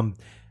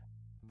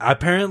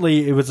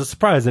 apparently it was a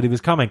surprise that he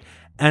was coming.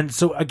 And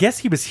so I guess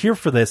he was here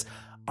for this.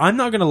 I'm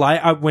not gonna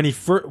lie,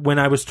 when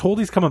I was told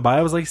he's coming by,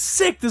 I was like,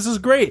 sick, this is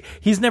great.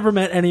 He's never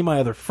met any of my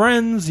other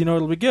friends, you know,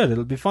 it'll be good,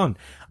 it'll be fun.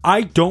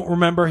 I don't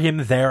remember him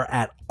there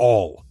at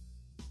all.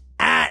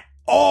 At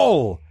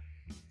all!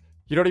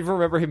 You don't even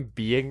remember him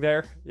being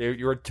there?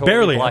 You were totally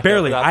Barely. blacked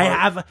out for that I part?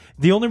 have,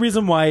 the only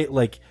reason why,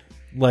 like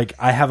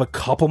I have a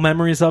couple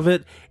memories of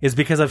it is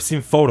because I've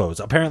seen photos.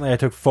 Apparently I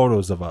took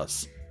photos of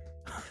us.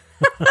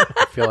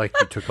 I feel like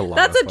you took a lot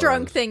That's of a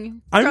drunk photos.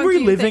 thing. I'm Drunk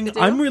you thing to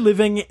do.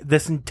 reliving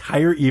this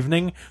entire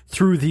evening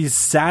through these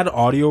sad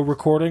audio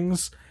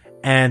recordings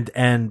and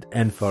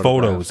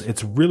photos.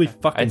 It's really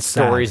fucking And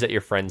sad. stories that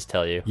your friends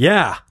tell you.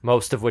 Yeah.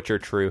 Most of which are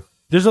true.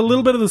 There's a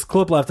little bit of this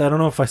clip left. I don't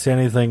know if I say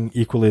anything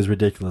equally as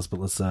ridiculous, but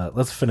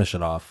let's finish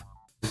it off.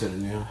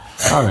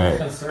 Alright.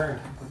 Concerned.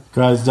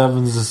 Guys,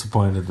 Devin's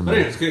disappointed in But me.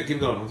 anyways, keep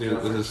going with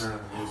this.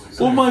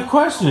 Well, my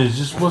question is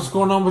just what's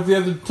going on with the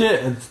other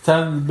tit at the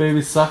time the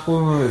baby's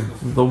suckling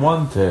the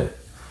one tit?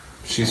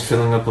 She's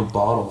filling up a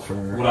bottle for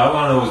her. What I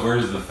want to know is where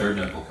does the third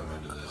nipple come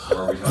into this? Or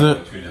are we talking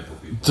about 2 nipple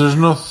people? There's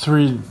no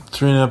three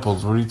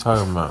nipples. What are you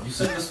talking about? You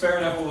said the spare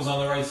nipple was on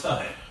the right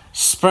side.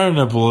 Spare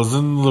nipple is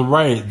in the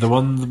right. The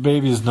one the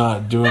baby's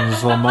not doing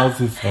this little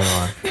mouthy thing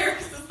on.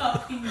 Paris is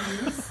not being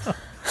used.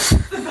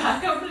 The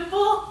backup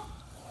nipple?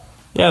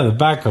 Yeah, the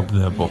backup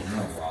nipple.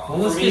 Well,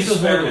 this case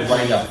is more the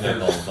right up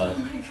nipple, but...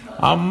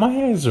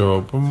 My eyes are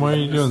open. Why are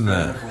you doing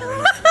that?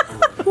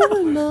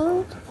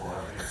 Yeah,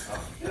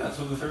 that's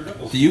what the third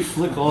nipple is. Do you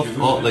flick off? Do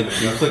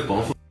you flick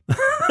both?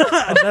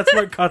 That's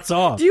what cuts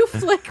off. Do you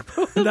flick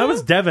both? That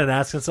was Devin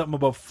asking something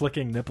about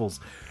flicking nipples.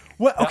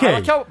 What? I Okay.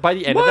 like how by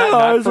the end My of that,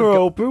 Matt eyes are forgot-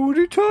 open. What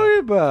are you talking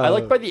about? I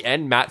like by the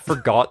end, Matt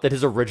forgot that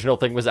his original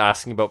thing was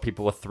asking about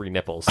people with 3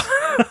 nipples.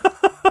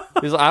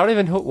 He's like, I don't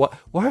even know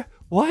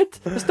what?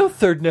 There's no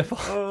third nipple.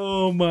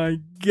 Oh my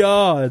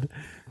god.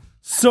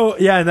 So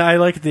yeah, and I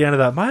like at the end of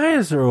that, my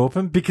eyes are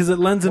open because it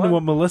lends into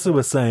what Melissa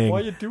was saying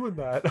you doing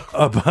that?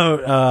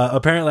 about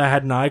apparently I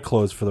had an eye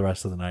closed for the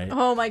rest of the night.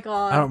 Oh my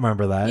god. I don't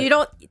remember that. You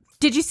don't.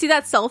 Did you see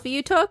that selfie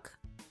you took?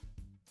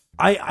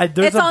 There's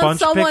It's a on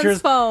bunch of someone's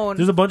pictures. phone.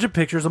 There's a bunch of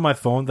pictures on my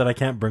phone that I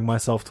can't bring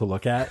myself to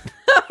look at.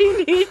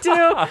 You need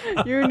to.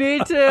 You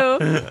need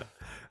to.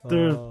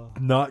 They're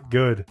not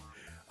good.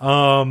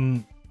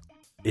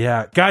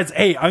 Yeah, guys,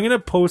 hey, I'm going to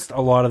post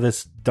a lot of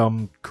this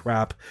dumb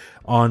crap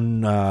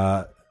on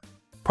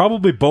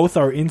probably both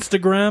our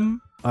Instagram,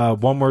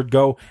 One Word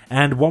Go,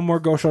 and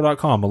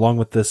onewordgoshow.com, along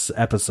with this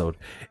episode.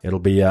 It'll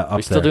be up there. Are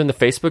we still doing the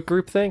Facebook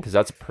group thing? Because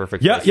that's a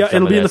perfect. Yeah, place yeah, for some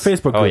it'll of be in the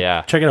this. Facebook group. Oh,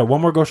 yeah. Check it out,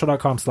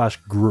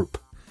 onewordgoshow.com/group.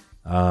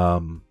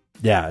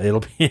 Yeah,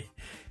 it'll be...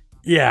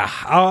 Yeah,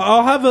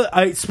 I'll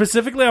have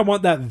specifically I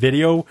want that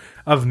video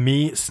of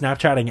me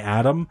Snapchatting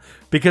Adam,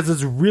 because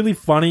it's really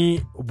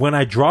funny. When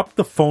I drop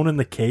the phone in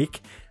the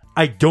cake,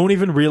 I don't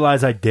even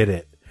realize I did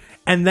it.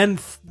 And then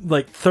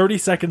like 30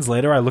 seconds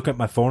later, I look at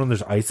my phone and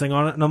there's icing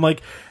on it. And I'm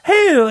like,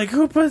 hey, like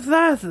who put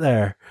that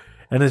there?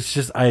 And it's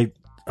just,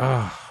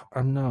 I'm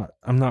not.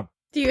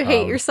 Do you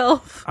hate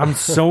yourself? I'm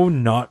so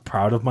not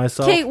proud of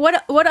myself. Okay,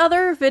 what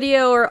other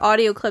video or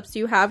audio clips do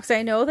you have? Because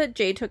I know that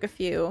Jay took a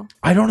few.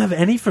 I don't have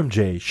any from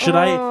Jay. Should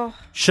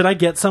I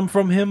get some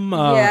from him?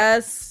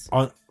 Yes.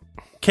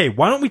 Okay,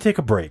 why don't we take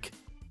a break?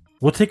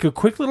 We'll take a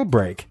quick little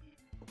break.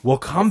 We'll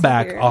come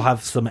back. I'll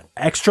have some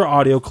extra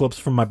audio clips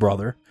from my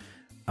brother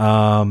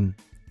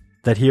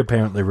that he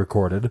apparently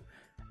recorded.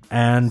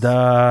 And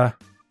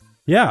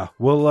yeah,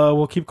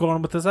 we'll keep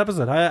going with this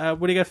episode.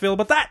 What do you guys feel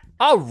about that?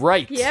 All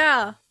right.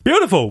 Yeah.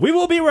 Beautiful. We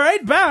will be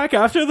right back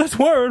after this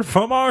word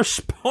from our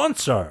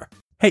sponsor.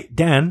 Hey,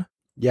 Dan.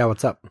 Yeah,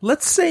 what's up?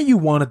 Let's say you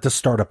wanted to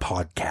start a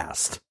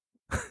podcast.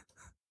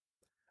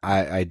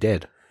 I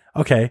did.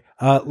 Okay.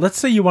 Let's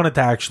say you wanted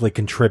to actually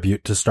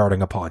contribute to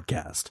starting a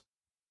podcast.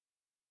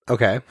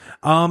 Okay.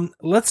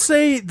 Let's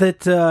say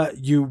that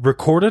you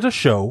recorded a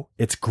show.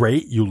 It's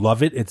great. You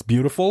love it. It's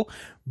beautiful.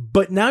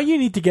 But now you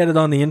need to get it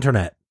on the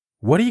internet.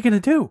 What are you going to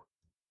do?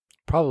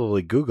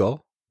 Probably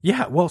Google.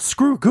 Yeah, well,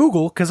 screw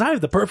Google, because I have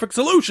the perfect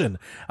solution.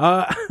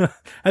 Have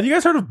you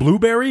guys heard of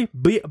Blueberry?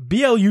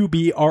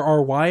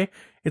 Blubrry?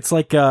 It's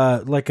like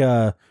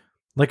an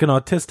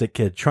autistic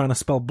kid trying to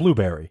spell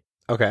blueberry.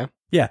 Okay.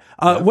 Yeah.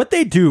 What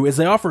they do is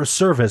they offer a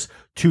service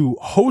to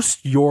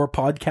host your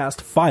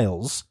podcast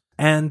files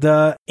and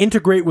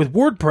integrate with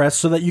WordPress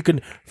so that you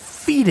can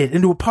feed it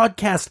into a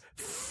podcast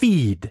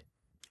feed.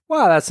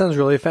 Wow, that sounds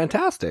really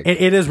fantastic.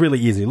 It is really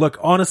easy. Look,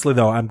 honestly,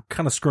 though, I'm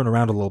kind of screwing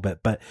around a little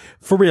bit, but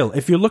for real,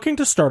 if you're looking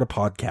to start a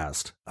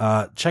podcast,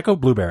 check out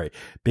Blueberry,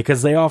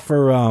 because they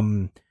offer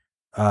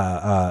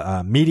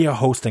media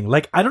hosting.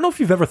 Like, I don't know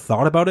if you've ever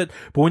thought about it,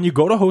 but when you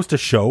go to host a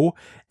show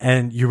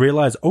and you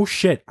realize, oh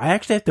shit, I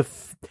actually have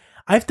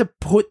to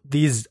put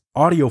these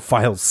audio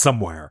files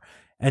somewhere.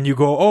 And you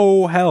go,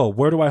 oh hell,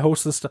 where do I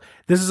host this stuff?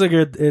 They're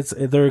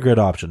a good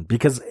option,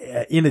 because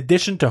in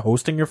addition to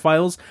hosting your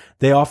files,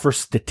 they offer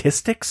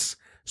statistics,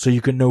 so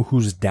you can know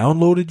who's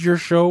downloaded your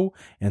show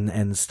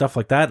and stuff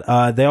like that.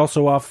 They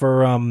also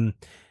offer,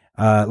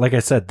 like I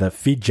said, the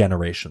feed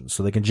generation,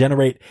 so they can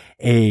generate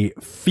a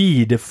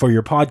feed for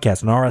your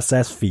podcast, an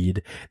RSS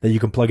feed that you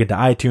can plug into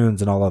iTunes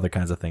and all other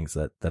kinds of things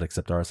that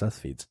accept RSS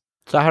feeds.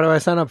 So how do I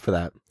sign up for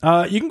that?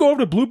 You can go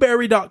over to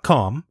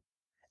blueberry.com.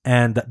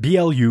 And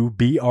BLUBRRY.com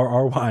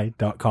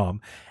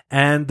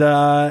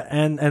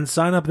and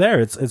sign up there.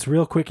 It's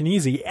real quick and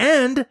easy.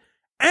 And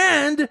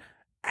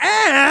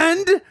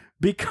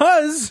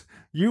because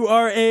you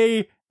are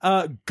a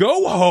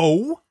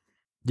GoHo,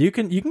 you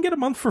can get a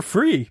month for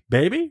free,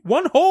 baby.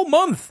 1 whole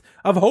month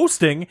of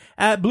hosting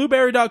at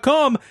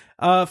blueberry.com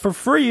for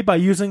free by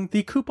using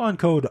the coupon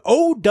code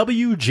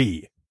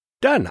OWG.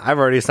 Done. I've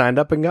already signed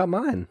up and got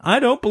mine. I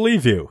don't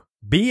believe you.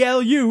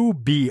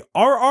 BLUBRRY.com.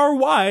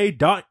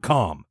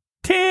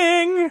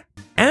 Ting!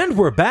 And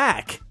we're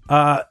back.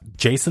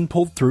 Jason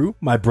pulled through,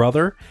 my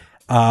brother.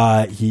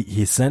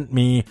 He sent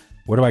me,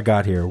 what do I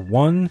got here?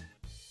 1,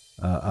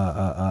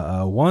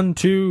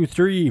 2,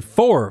 3,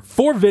 4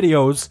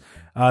 videos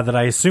that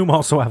I assume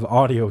also have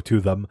audio to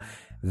them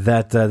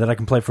that I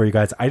can play for you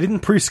guys. I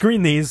didn't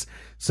pre-screen these,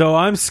 so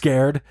I'm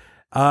scared.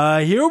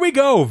 Here we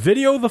go.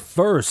 Video the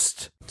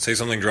first. Say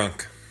something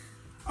drunk.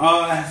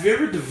 Have you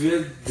ever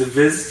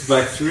divised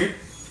by 3?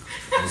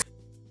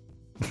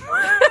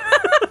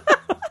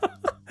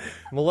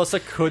 Melissa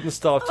couldn't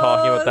stop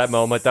talking about that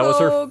moment. That was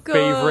her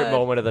favorite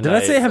moment of the night.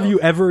 Did I say, have you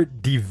ever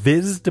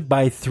divised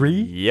by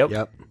 3?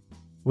 Yep.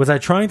 Was I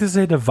trying to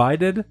say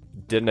divided?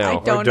 Didn't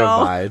know. I don't know.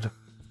 Divide.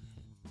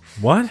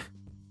 What?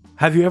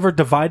 Have you ever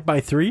divided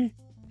by 3?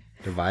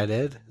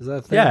 Divided? Is that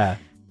a thing? Yeah.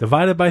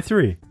 Divided by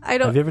 3.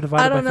 Have you ever divided by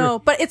 3? I don't know.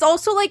 But it's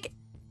also like,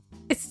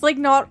 it's like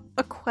not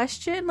a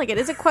question. Like, it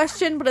is a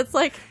question, but it's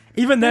like...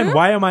 Even then,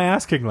 why am I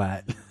asking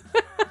that?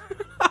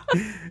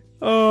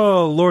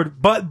 Oh,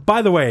 Lord. But,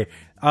 by the way,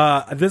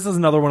 this is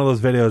another one of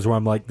those videos where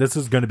I'm like, this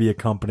is going to be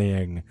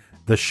accompanying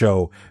the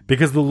show.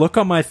 Because the look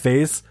on my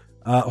face...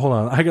 hold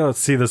on, I gotta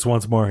see this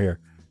once more here.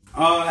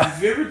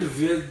 Have you ever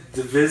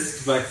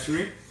divised by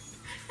 3?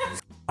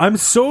 I'm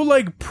so,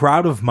 like,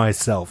 proud of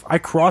myself. I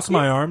cross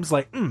my arms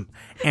like,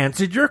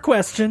 answered your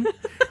question.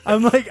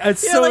 I'm like,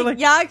 it's You're so like, like,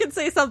 yeah, I can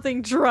say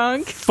something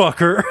drunk.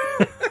 fucker.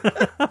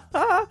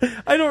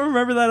 I don't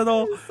remember that at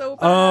all. So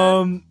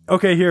bad.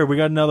 Okay, here, we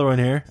got another one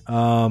here.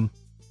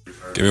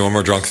 Give me one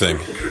more drunk thing.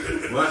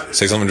 What?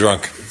 Say something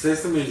drunk. Say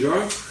something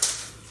drunk?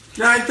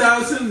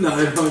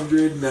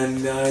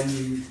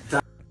 9,999.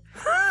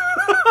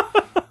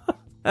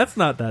 That's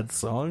not that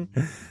song.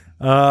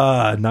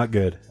 Not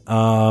good.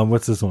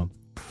 What's this one?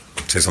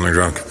 Say something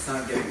drunk.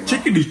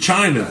 Chickadee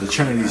China, the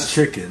Chinese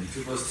chicken,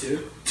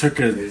 took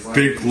a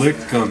big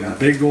lick on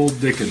big old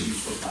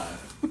Dickens.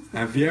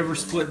 Have you ever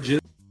split jizz?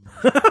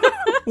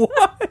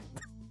 What?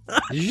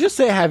 Did you just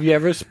say, have you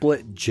ever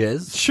split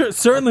jizz? Sure,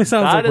 certainly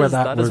sounds like where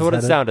that is was what it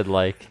headed. sounded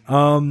like.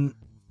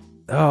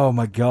 Oh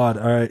my god.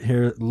 All right,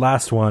 here,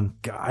 last one.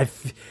 God,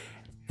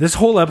 this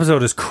whole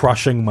episode is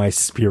crushing my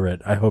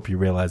spirit. I hope you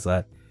realize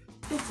that.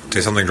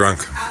 Say something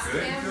drunk.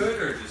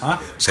 Huh?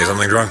 Say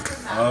something drunk.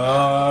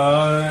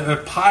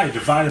 A pi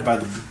divided by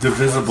the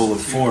divisible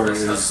of 4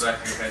 is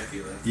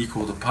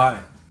equal to pi.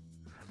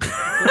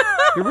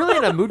 You're really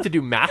in a mood to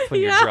do math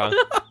when you're drunk.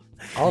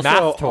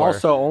 Math tour.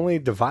 Also only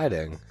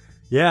dividing.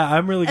 Yeah,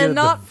 I'm really good And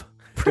at not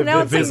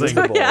pronouncing.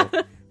 divising. Yeah.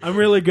 I'm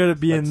really good at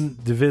being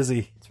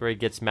divisi. That's where he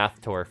gets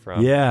math tour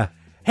from. Yeah.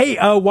 Hey,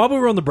 while we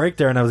were on the break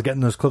there and I was getting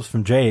those clips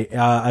from Jay,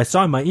 I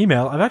saw in my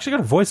email, I've actually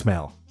got a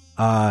voicemail.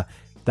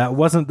 That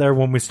wasn't there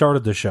when we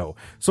started the show.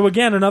 So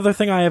again, another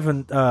thing I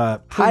haven't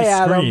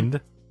pre-screened.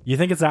 Adam. You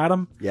think it's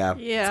Adam? Yeah.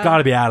 Yeah. It's got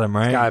to be Adam,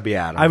 right? It's gotta be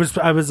Adam. I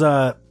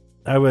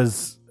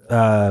was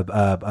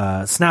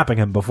snapping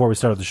him before we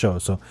started the show,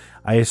 so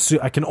I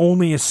can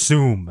only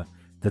assume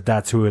that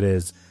that's who it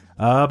is.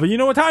 But you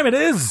know what time it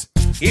is?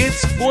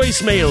 It's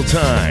voicemail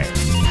time.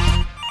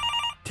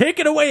 Take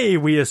it away,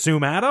 we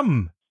assume,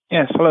 Adam.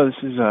 Yes, hello, this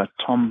is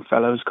Tom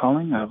Fellows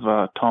calling of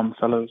Tom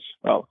Fellows,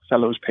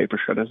 Fellows Paper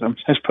Shredders, I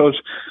suppose,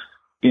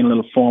 being a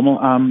little formal.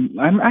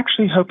 I'm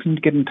actually hoping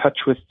to get in touch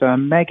with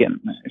Megan,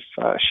 if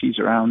she's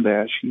around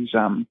there. She's,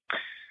 I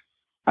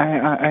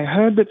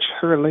heard that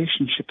her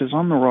relationship is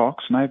on the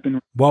rocks, and I've been...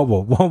 Whoa.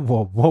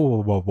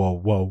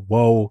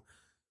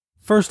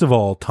 First of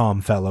all,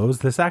 Tom Fellows,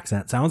 this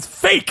accent sounds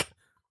fake!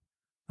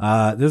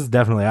 This is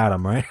definitely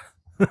Adam, right?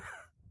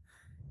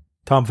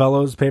 Tom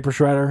Fellows, paper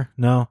shredder?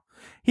 No.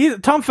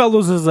 Tom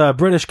Fellows is a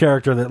British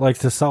character that likes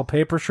to sell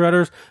paper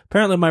shredders.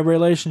 Apparently my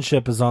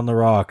relationship is on the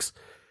rocks.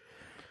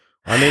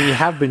 I mean, you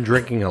have been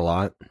drinking a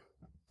lot.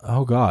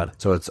 Oh, God.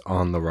 So it's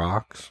on the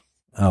rocks.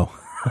 Oh.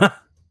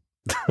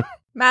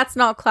 Matt's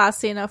not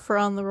classy enough for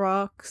on the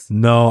rocks.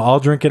 No, I'll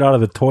drink it out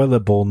of a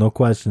toilet bowl. No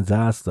questions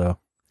asked, though.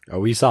 Oh,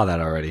 we saw that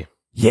already.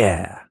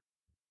 Yeah.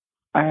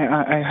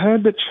 I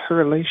heard that her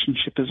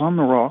relationship is on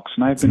the rocks,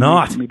 and I've It's been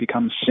not. recently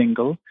become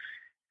single,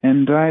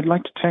 and I'd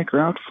like to take her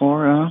out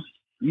for a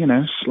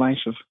slice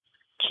of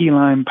key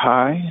lime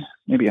pie,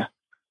 maybe a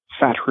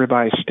fat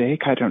ribeye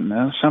steak, I don't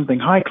know, something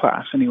high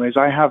class. Anyways,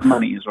 I have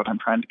money is what I'm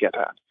trying to get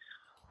at.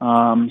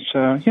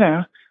 So,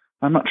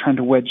 I'm not trying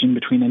to wedge in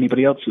between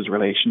anybody else's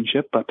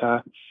relationship, but,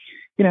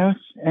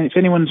 if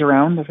anyone's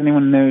around, if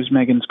anyone knows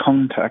Megan's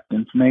contact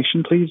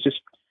information, please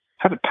just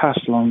have it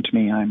passed along to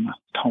me. I'm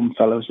Tom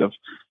Fellows of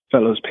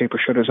Fellows Paper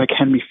Shredders. I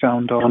can be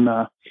found on,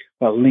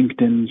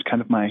 LinkedIn's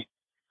kind of my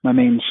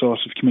main source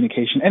of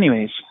communication.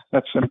 Anyways,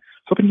 that's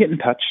hoping to get in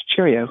touch.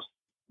 Cheerio.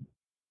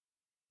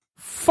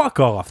 Fuck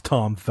off,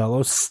 Tom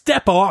Fellows.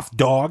 Step off,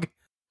 dog.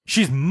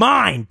 She's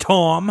mine,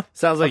 Tom.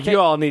 Sounds like you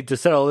all need to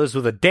settle this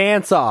with a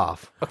dance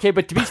off. Okay,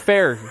 but to be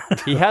fair,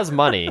 he has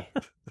money.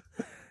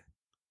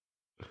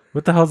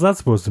 What the hell's that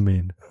supposed to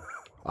mean?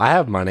 I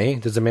have money.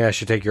 Does it mean I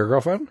should take your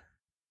girlfriend?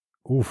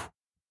 Oof.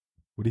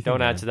 What do you think?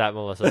 Don't answer that,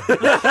 Melissa.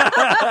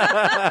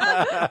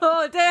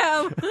 Oh,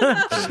 damn.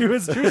 She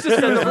was just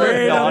in the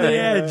right on the nodding.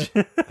 edge.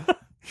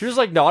 She was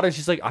like nodding.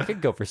 She's like, I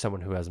could go for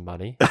someone who has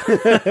money.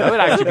 That would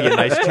actually be a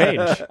nice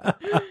change.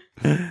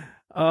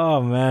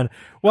 Oh, man.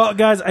 Well,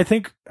 guys, I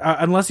think,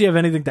 unless you have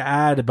anything to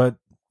add about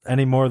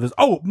any more of this.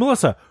 Oh,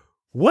 Melissa,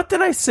 what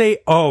did I say?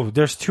 Oh,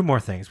 there's two more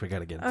things we got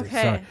to get into.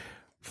 Okay. Sorry.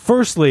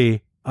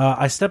 Firstly,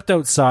 I stepped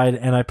outside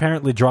and I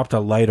apparently dropped a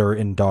lighter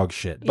in dog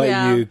shit. But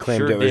Yeah. you claimed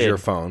Sure it was did. your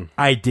phone.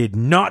 I did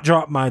not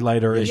drop my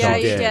lighter in Yeah,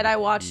 dog you shit. did. I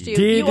watched you.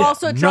 Did You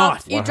also not.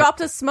 dropped. You dropped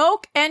a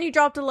smoke and you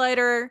dropped a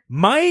lighter.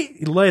 My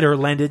lighter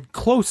landed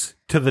close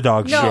to the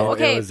dog No, shit.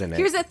 okay. it was in it.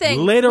 Here's the thing.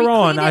 Later We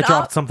on, cleaned I it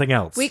dropped up. something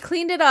else. We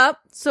cleaned it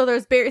up, so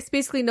there's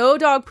basically no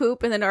dog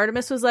poop. And then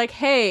Artemis was like,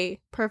 "Hey,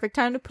 perfect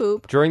time to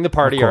poop." During the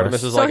party, Of course.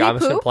 Artemis was So like, he I'm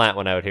just going to pooped? plant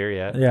one out here,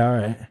 yeah. Yeah, all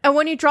right. And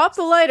when you dropped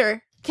the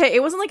lighter, okay,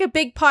 it wasn't like a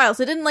big pile,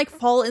 so it didn't like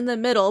fall in the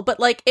middle, but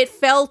like it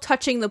fell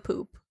touching the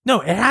poop.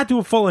 No, it had to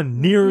have fallen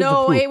near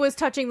No, the poop. it was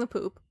touching the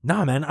poop.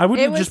 Nah, man, I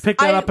wouldn't It have just was- picked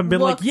that I up and been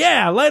looked. like,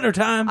 yeah, lighter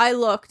time. I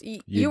looked.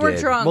 You were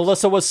did. drunk.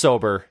 Melissa was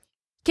sober.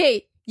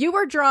 Okay, you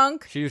were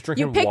drunk. She was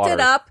drinking You picked water. it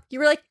up. You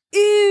were like,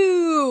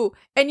 ew.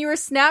 And you were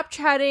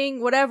Snapchatting,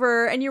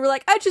 whatever. And you were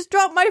like, I just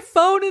dropped my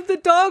phone in the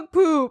dog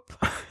poop.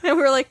 And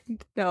we were like,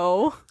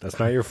 no, That's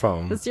not your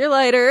phone. that's your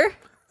lighter.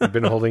 You've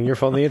been holding your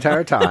phone the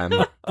entire time.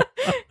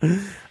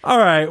 All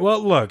right, well,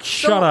 look,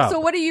 shut up. So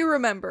what do you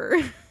remember?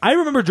 I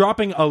remember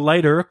dropping a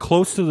lighter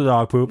close to the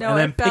dog poop No, and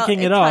then it fell-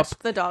 picking it up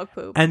touched the dog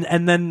poop.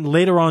 and then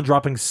later on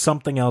dropping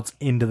something else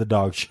into the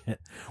dog shit.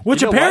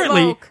 Which You know what?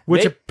 apparently, Smoke.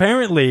 which May-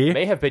 apparently,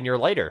 May have been your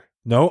lighter.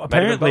 no, have been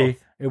apparently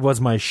both. it was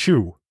my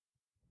shoe.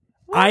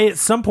 I at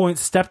some point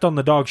stepped on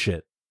the dog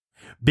shit.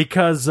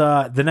 because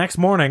the next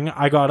morning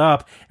I got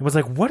up and was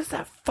like, what is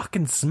that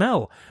fucking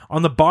smell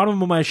on the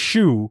bottom of my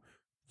shoe?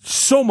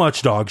 So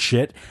much dog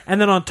shit. And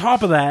then on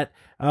top of that,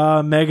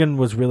 Megan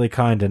was really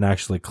kind and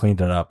actually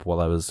cleaned it up while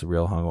I was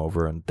real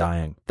hungover and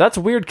dying. That's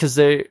weird because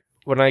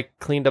when I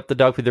cleaned up the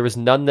dog poo, there was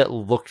none that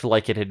looked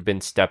like it had been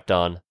stepped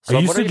on. So Are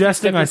I'm you wondering if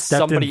suggesting I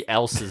stepped in somebody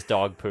else's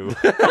dog poo?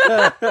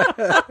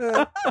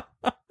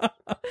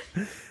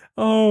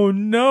 Oh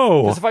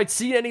no! Because if I'd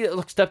seen any that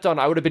looked stepped on,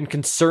 I would have been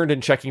concerned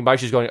and checking by.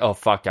 She's going, "Oh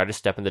fuck, I just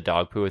stepped in the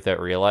dog poo without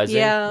realizing."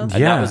 Yeah. And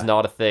Yeah. that was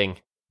not a thing.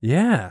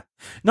 Yeah.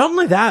 Not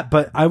only that,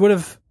 but I would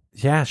have.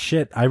 Yeah,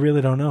 shit. I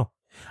really don't know.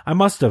 I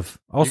must have.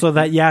 Also,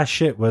 that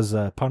shit was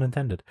pun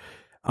intended.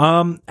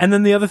 And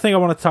then the other thing I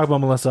wanted to talk about,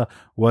 Melissa,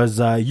 was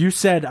you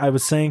said I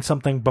was saying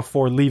something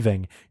before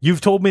leaving.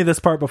 You've told me this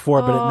part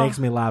before, but it makes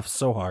me laugh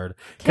so hard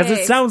because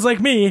Okay. it sounds like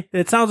me.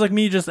 It sounds like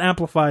me just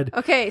amplified.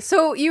 Okay,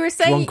 so you were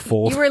saying Drunk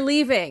fool. you were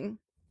leaving.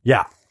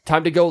 Yeah.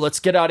 Time to go. Let's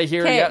get out of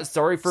here. Okay. Yeah,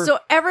 sorry for. So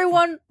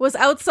everyone was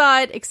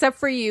outside except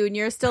for you, and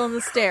you're still in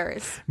the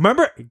stairs.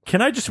 Remember?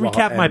 Can I just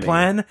recap my and me.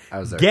 plan? I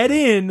was there. Get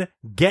in,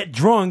 get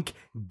drunk,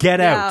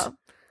 get out.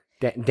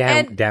 Dan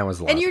was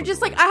the last And you're one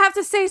just to like, I have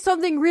to say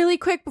something really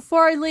quick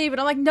before I leave. And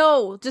I'm like,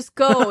 no, just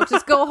go.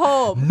 Just go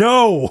home.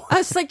 No. I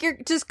was like,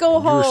 just go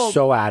leave. home. You're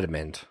so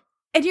adamant.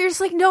 And you're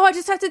just like, no, I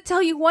just have to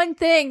tell you one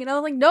thing. And I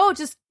was like, no,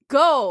 just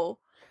go.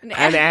 And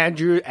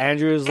Andrew's like,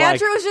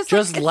 Andrew was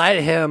just like, let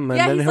him, and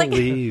yeah, then he's he'll like,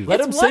 leave. Let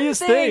it's him say one his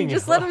thing.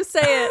 Just let him say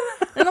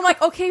it. And I'm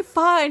like, okay,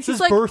 fine. It's She's his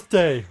like,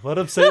 birthday. Let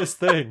him say his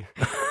thing.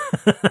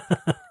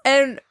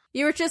 and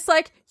you were just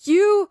like,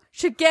 you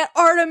should get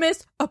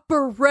Artemis a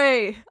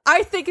beret.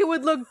 I think it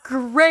would look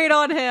great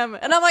on him.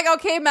 And I'm like,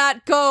 okay,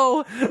 Matt,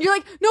 go. And you're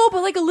like, no,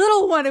 but like a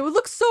little one. It would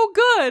look so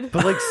good.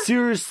 But like,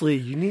 seriously,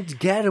 you need to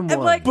get him And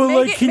one. like, But,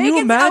 like, can you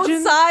Megan's imagine?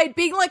 outside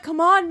being like,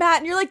 come on, Matt.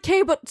 And you're like,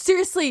 okay, but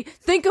seriously,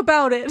 think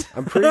about it.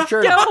 I'm pretty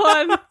sure. Get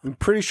one. I'm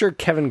pretty sure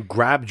Kevin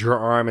grabbed your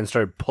arm and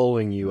started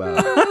pulling you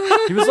out.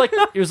 he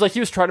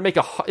was trying to make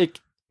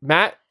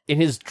Matt in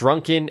his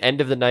drunken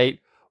end of the night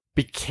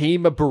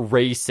became a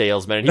beret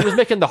salesman, and he was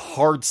making the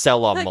hard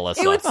sell on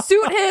Melissa. It would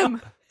suit him.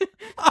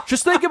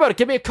 Just think about it.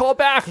 Give me a call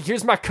back.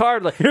 Here's my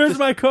card. Like, Here's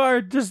my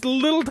card. Just a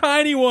little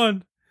tiny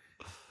one.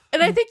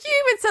 And I think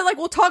you even said, like,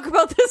 we'll talk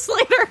about this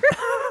later.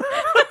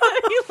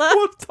 He left.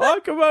 We'll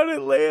talk about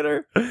it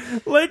later.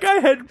 Like I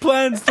had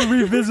plans to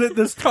revisit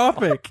this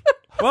topic.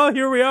 Well,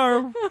 here we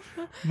are.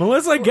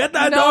 Melissa, get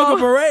that dog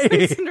a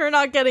beret. We're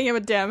not getting him a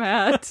damn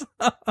hat.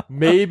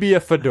 maybe a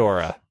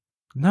fedora,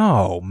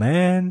 No,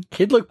 man.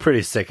 He'd look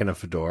pretty sick in a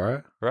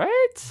fedora.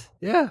 right?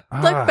 Yeah.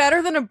 Like,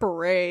 better than a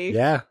beret.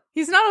 Yeah.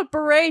 He's not a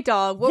beret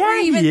dog. What Yeah, were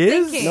you even he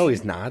is. thinking? No,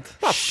 he's not.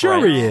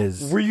 Sure he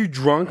is. Were you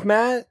drunk,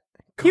 Matt?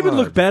 He would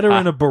look God. better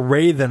in a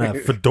beret than a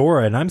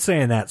fedora, and I'm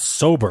saying that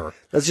sober.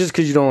 That's just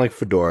because you don't like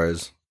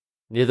fedoras.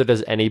 Neither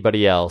does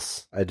anybody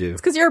else. I do.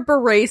 It's because you're a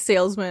beret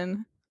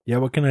salesman. Yeah,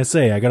 what can I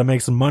say? I gotta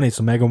make some money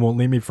so Megan won't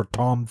leave me for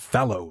Tom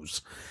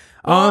Fellows.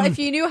 Well, if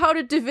you knew how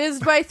to divise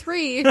by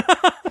 3,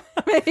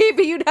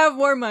 maybe you'd have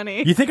more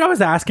money. You think I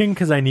was asking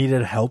because I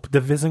needed help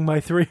divising by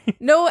 3?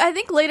 No, I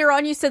think later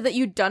on you said that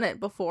you'd done it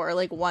before,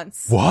 like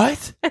once.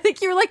 What? I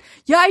think you were like,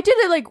 yeah, I did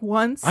it like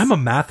once. I'm a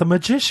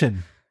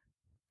mathematician.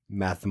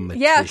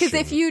 Mathematician. Yeah, because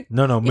if you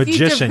No, if you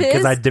magician,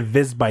 because I divised-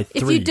 divised by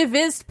 3. if you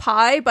divised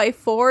pi by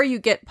 4, you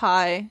get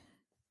pi.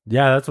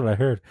 Yeah, that's what I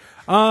heard.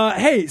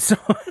 Hey, so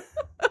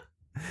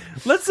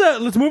let's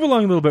move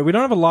along a little bit. We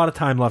don't have a lot of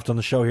time left on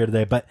the show here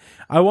today, but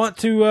I want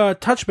to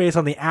touch base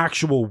on the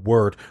actual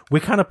word. We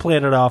kind of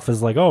played it off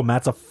as like, oh,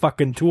 Matt's a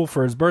fucking tool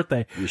for his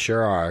birthday. You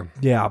sure are.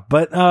 Yeah,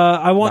 but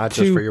I want Not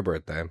to. just for your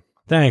birthday.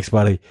 Thanks,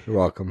 buddy. You're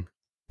welcome.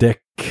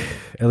 Dick.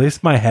 At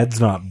least my head's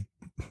not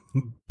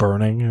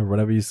burning or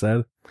whatever you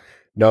said.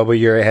 No, but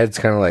your head's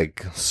kind of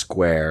like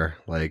square,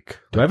 like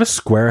Do I have a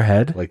square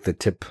head? like the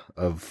tip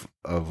of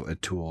a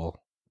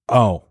tool.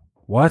 Oh,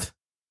 what?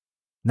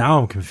 Now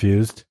I'm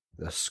confused.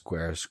 The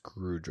square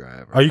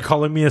screwdriver. Are you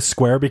calling me a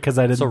square because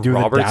I didn't So do the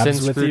Robertson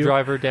dabs with you?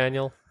 screwdriver,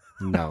 Daniel.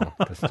 No,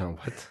 that's not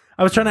what.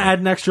 I was trying to add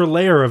an extra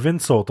layer of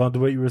insult onto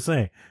what you were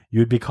saying. You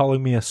would be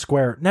calling me a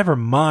square. Never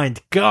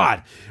mind.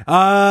 God.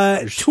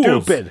 Tools.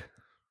 Stupid.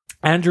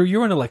 Andrew,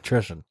 you're an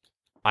electrician.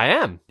 I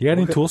am. Do you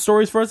got any tool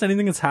stories for us?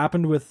 Anything that's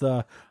happened with...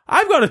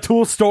 I've got a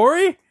tool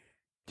story.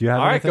 Do you have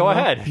All right, anything, go Mel?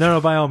 ahead.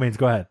 No, by all means,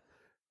 go ahead.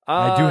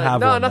 I do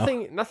have no, one,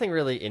 though. nothing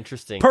really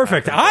interesting.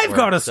 Perfect. happened at I've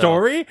got a work, so-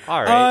 story.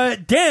 All right.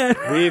 Dan,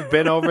 We've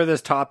been over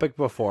this topic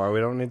before. We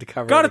don't need to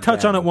cover got to it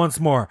touch again. on it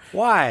once more.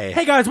 Why?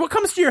 Hey, guys, what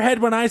comes to your head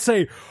when I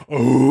say,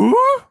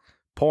 oh?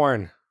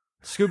 Porn.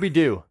 Scooby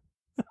Doo.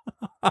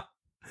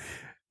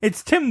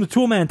 It's Tim the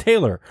Toolman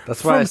Taylor.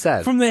 That's what I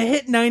said. From the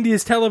hit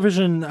 90s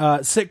television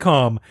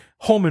sitcom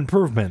Home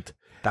Improvement.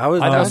 That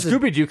was I know that was,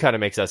 Scooby Doo kind of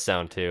makes that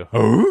sound too.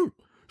 Oh,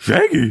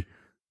 Shaggy.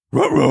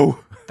 Ruh-roh.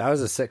 that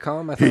was a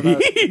sitcom. I thought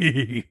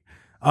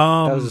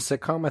that was a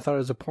sitcom. I thought it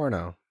was a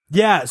porno.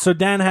 Yeah, so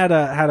Dan had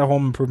a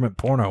Home Improvement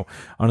porno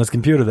on his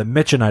computer that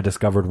Mitch and I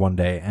discovered one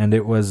day, and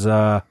it was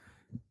it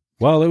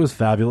was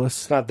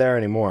fabulous. It's not there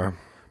anymore.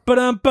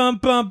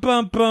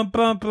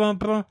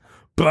 Ba-dum-bum-bum-bum-bum-bum-bum.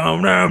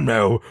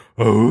 No.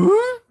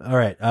 All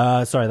right.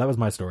 Sorry, that was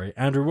my story.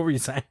 Andrew, what were you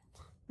saying?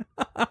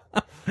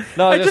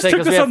 No, I just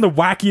took us on the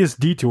wackiest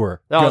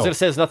detour. No, I Go. was going to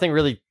say there's nothing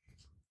really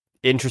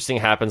interesting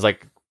happens,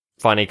 like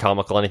funny,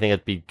 comical, anything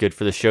that'd be good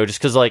for the show. Just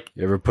because, like,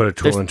 You ever put a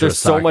tool into a there's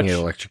sock so much. and get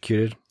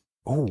electrocuted?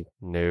 Oh,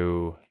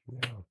 No.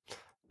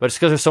 But it's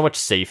because there's so much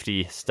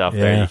safety stuff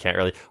there, Yeah. you can't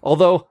really.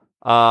 Although,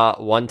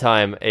 one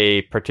time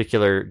a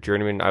particular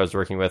journeyman I was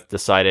working with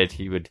decided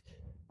he would.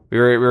 We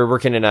were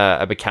working in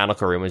a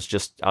mechanical room. It was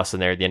just us in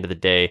there at the end of the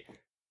day,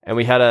 and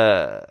we had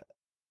a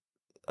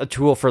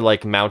tool for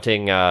like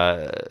mounting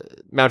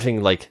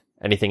like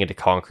anything into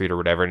concrete or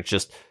whatever. And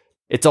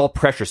it's all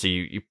pressure, so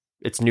you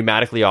it's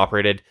pneumatically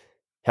operated.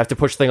 You have to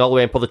push the thing all the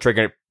way and pull the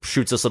trigger, and it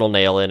shoots this little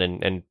nail in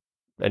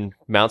and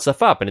mount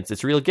stuff up, and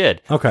it's really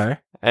good. okay.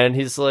 And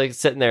he's like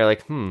sitting there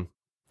like,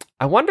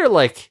 I wonder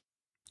like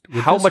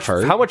how this much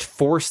hurt?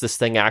 force this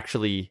thing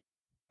actually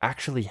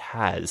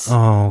has.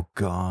 Oh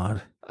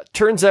God.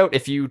 Turns out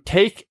if you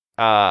take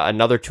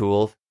another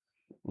tool,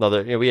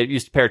 we had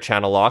used a pair of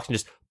channel locks and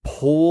just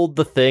pulled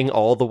the thing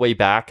all the way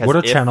back. As What are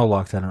if- channel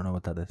locks? I don't know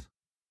what that is.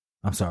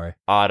 I'm sorry.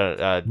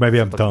 Maybe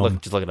I'm dumb.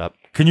 Just look it up.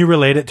 Can you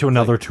relate it to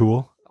another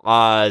tool?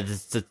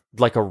 It's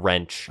like a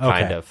wrench, Okay.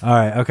 kind of. All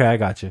right. Okay, I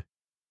got you.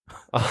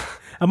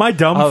 Am I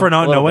dumb for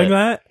not a little knowing bit.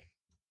 that?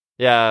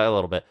 Yeah, a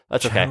little bit.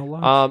 That's Channel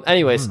okay. lock?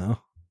 Anyways, I don't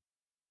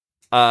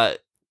know.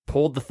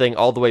 pulled the thing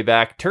all the way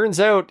back. Turns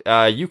out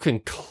you can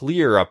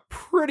clear a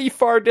pretty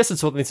far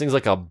distance with these things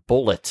like a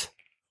bullet.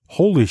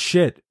 Holy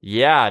shit!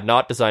 Yeah,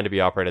 not designed to be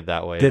operated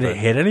that way. Did but- it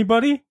hit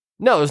anybody?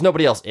 No, there's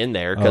nobody else in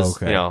there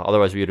because Oh, okay.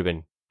 otherwise we would have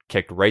been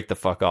kicked right the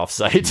fuck off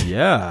site.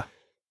 Yeah.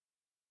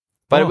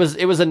 But Oh.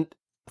 it was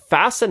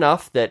fast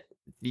enough that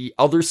the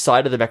other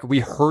side of the mech, we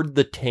heard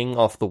the ting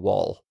off the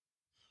wall.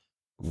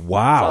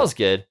 Wow. That was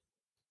good.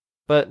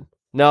 But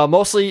no,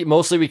 mostly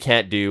we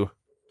can't do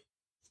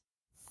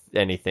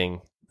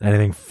anything.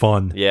 Anything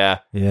fun? Yeah.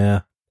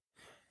 Yeah.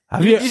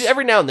 Have you?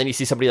 Every now and then you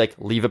see somebody like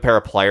leave a pair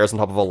of pliers on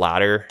top of a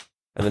ladder,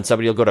 and then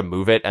somebody will go to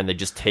move it, and they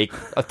just take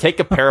a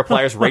pair of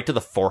pliers right to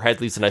the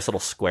forehead, leaves a nice little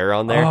square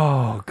on there.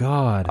 Oh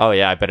God. Oh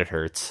yeah, I bet it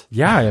hurts.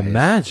 Yeah, I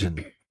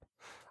imagine.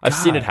 I've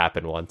seen God. it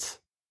happen once.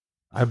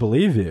 I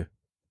believe you.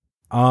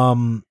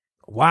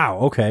 Wow.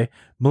 Okay,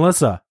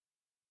 Melissa.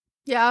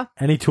 Yeah.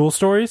 Any tool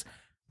stories?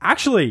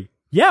 Actually,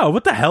 yeah,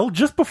 what the hell?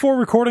 Just before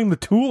recording the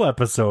tool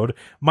episode,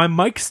 my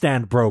mic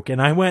stand broke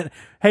and I went,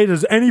 hey,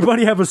 does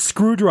anybody have a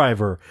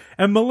screwdriver?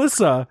 And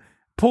Melissa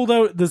pulled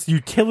out this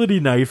utility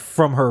knife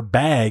from her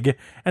bag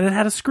and it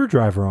had a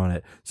screwdriver on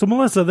it. So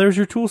Melissa, there's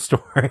your tool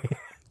story.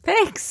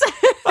 Thanks.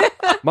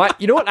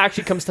 You know what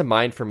actually comes to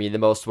mind for me the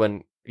most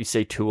when you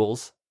say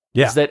tools?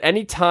 Yeah. Is that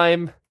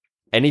anytime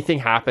anything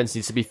happens,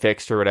 needs to be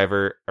fixed or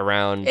whatever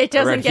around It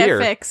doesn't around get here.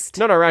 fixed.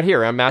 No, around here,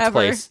 around Matt's Ever.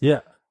 place.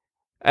 Yeah.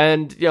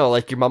 And,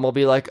 like your mom will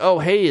be like, oh,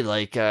 hey,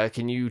 like,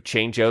 can you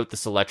change out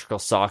this electrical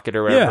socket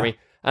or whatever Yeah. for me?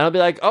 And I'll be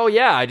like, oh,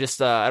 yeah, I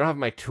just, I don't have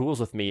my tools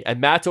with me.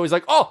 And Matt's always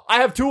like, oh, I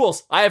have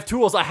tools. I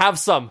have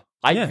some.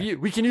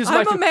 We can use my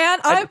I'm a tools. man.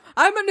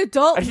 I'm an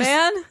adult and he's-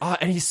 man.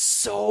 And he's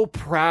so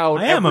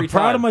proud. I am. every I'm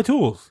proud time. of my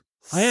tools.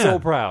 I am. So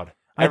proud.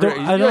 I don't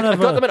He's have I've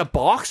got a- them in a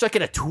box, like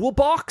in a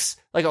toolbox,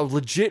 like a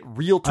legit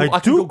real tool. I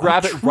can do go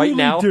grab I it right truly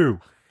now. Do.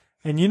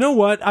 And you know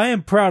what? I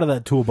am proud of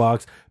that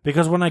toolbox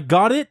because when I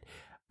got it,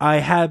 I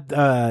had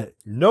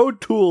No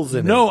tools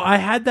in it. no, I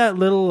had that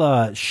little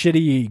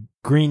shitty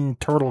green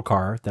turtle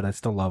car that I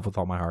still love with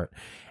all my heart,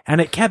 and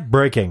it kept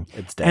breaking.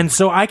 It's dead. And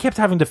so I kept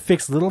having to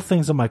fix little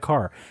things in my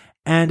car,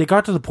 and it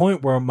got to the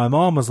point where my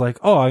mom was like,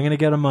 "Oh, I'm gonna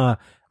get him a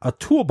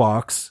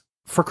toolbox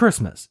for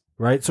Christmas."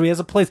 Right, so he has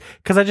a place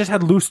because I just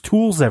had loose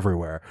tools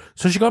everywhere.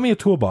 So she got me a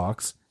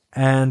toolbox,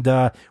 and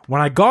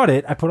when I got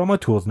it, I put all my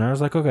tools in there. I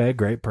was like, okay,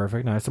 great,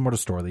 perfect. Now I have somewhere to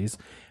store these.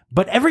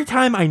 But every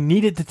time I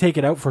needed to take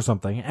it out for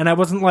something, and I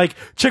wasn't like,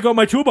 check out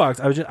my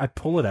toolbox. I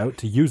pull it out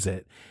to use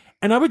it,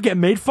 and I would get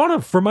made fun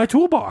of for my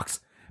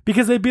toolbox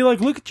because they'd be like,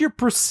 look at your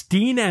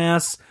pristine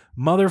ass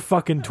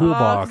motherfucking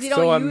toolbox. you don't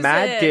So what use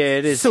Matt it.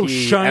 did is So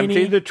he shiny.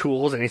 emptied the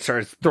tools and he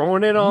starts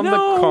throwing it on the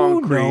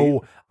concrete.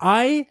 No,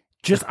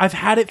 I've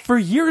had it for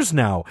years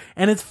now,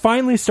 and it's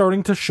finally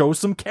starting to show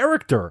some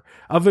character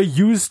of a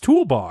used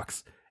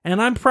toolbox.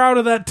 And I'm proud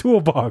of that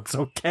toolbox,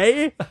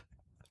 okay?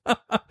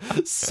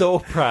 So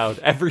proud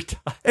every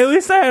time. At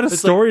least I had a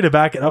story to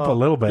back it up Oh. a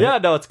little bit. Yeah,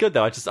 no, it's good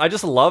though. I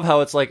just love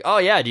how it's like, oh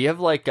yeah, do you have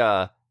like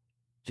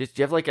do you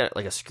have like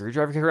a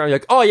screwdriver kicker around? You're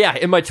like, oh yeah,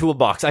 in my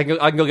toolbox. I can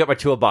go get my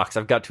toolbox.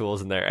 I've got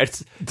tools in there.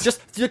 It's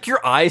just like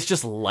your eyes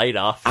just light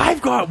up.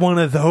 I've got one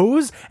of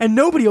those, and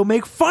nobody will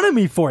make fun of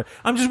me for it.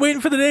 I'm just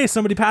waiting for the day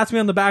somebody pats me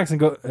on the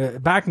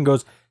back and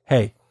goes,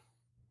 "Hey,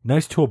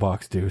 nice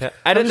toolbox, dude." And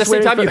I'm at the just same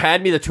waiting time, for you the-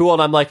 hand me the tool,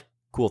 and I'm like,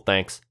 cool,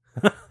 thanks.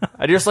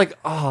 And you're just like,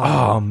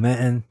 Oh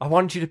man, I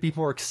wanted you to be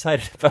more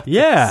excited about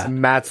yeah.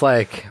 Matt's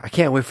like, I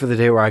can't wait for the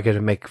day where I get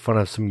to make fun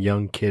of some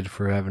young kid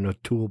for having a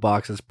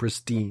toolbox that's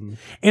pristine.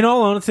 In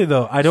all honesty,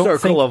 though, I don't Circle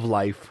think of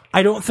life.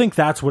 I don't think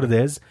that's what it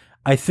is.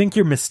 I think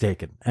you're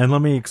mistaken, and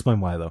let me explain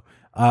why. Though,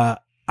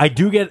 I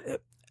do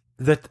get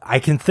that I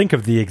can think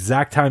of the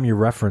exact time you're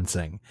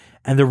referencing.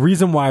 And the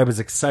reason why I was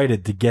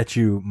excited to get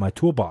you my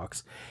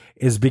toolbox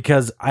is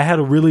because I had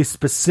a really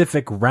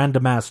specific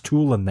random ass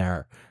tool in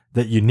there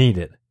that you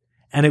needed.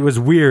 And it was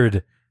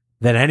weird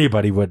that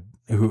anybody would,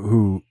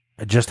 who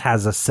just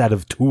has a set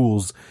of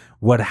tools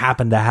would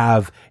happen to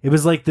have. It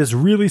was like this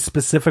really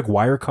specific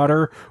wire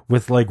cutter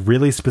with like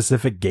really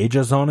specific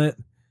gauges on it.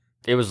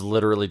 It was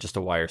literally just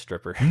a wire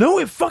stripper. No,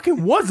 it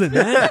fucking wasn't,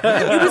 man.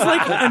 It was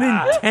like an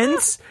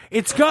intense,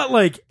 it's got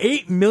like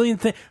 8 million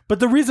things.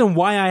 But the reason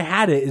why I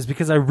had it is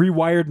because I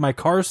rewired my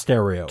car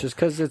stereo. Just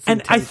because it's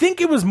And intense. I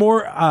think it was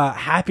more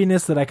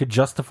happiness that I could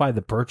justify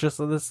the purchase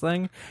of this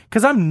thing.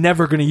 Because I'm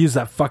never going to use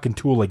that fucking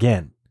tool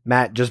again.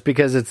 Matt, just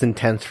because it's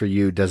intense for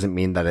you doesn't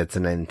mean that it's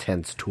an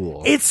intense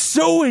tool. It's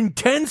so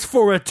intense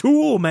for a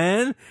tool,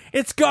 man.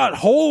 It's got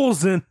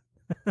holes in.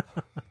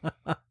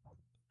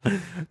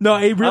 No,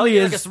 it really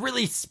is. Like it's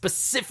really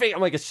specific.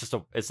 I'm like,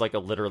 it's like a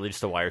literally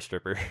just a wire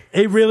stripper.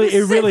 It really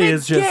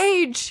is just.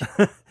 Gauge.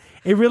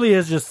 It really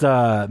is just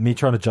me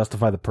trying to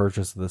justify the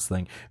purchase of this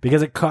thing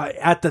because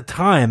at the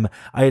time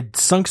I had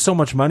sunk so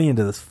much money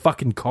into this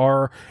fucking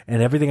car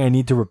and everything I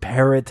need to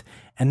repair it,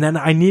 and then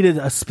I needed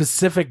a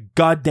specific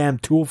goddamn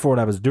tool for what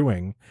I was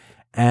doing,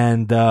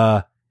 and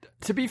to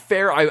be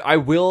fair, I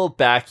will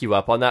back you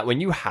up on that.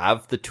 When you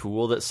have the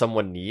tool that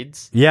someone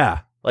needs, yeah,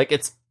 like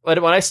it's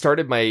when I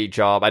started my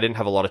job, I didn't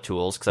have a lot of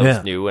tools because I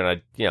was new,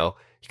 and you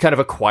kind of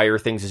acquire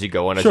things as you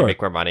go and as you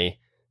make more money,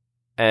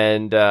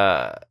 and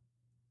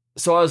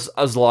so I was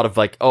a lot of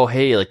like, oh,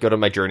 hey, like go to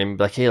my journeyman,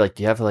 be like, hey, like,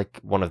 do you have like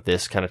one of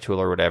this kind of tool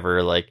or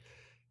whatever? Like,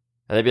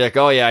 and they'd be like,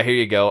 oh yeah, here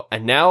you go.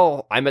 And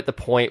now I'm at the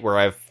point where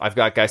I've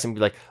got guys and be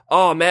like,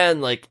 oh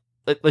man, like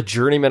the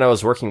journeyman I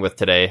was working with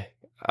today,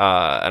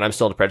 and I'm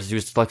still an apprentice. He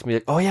was like to me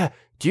like, oh yeah,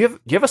 do you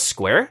have a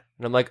square?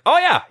 And I'm like, oh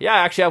yeah, I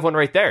actually have one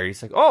right there.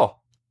 He's like, oh,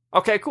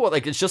 okay, cool.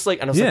 Like it's just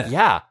like, and I was like,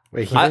 yeah,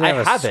 wait, he doesn't I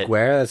have a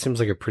square? That seems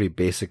like a pretty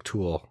basic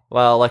tool.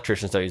 Well,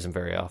 electricians don't use them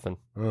very often.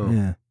 Oh.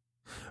 Yeah.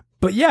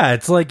 But yeah,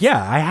 it's like, yeah,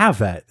 I have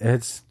that.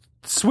 It's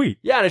sweet.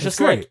 Yeah, and it's just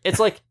great. like, it's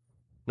like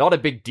not a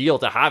big deal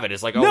to have it.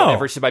 It's like, oh, No.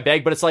 whatever, it's in my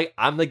bag. But it's like,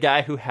 I'm the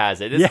guy who has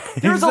it. Yeah,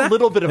 There's a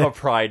little bit of a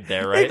pride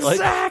there, right?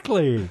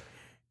 Exactly.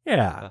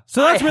 Yeah.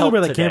 So that's I really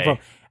where that helped came today. from.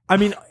 I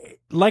mean,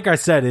 like I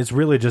said, it's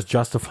really just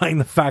justifying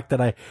the fact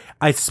that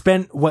I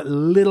spent what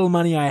little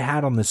money I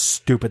had on this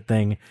stupid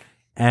thing,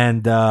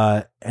 and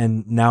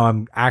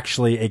now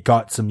it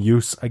got some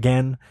use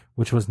again,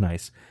 which was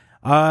nice.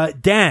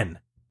 Dan,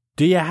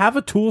 do you have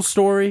a tool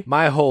story?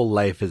 My whole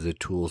life is a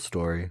tool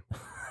story.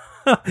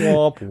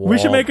 We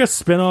should make a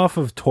spin-off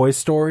of Toy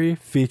Story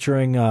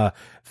featuring a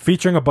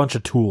bunch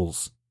of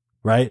tools,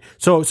 right?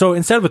 So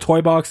instead of a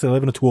toy box, they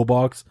live in a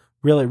toolbox.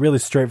 Really, really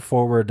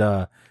straightforward.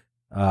 I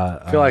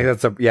feel like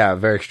that's a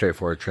very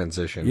straightforward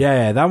transition.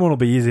 Yeah, that one will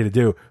be easy to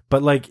do.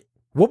 But like,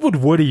 what would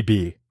Woody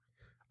be?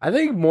 I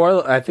think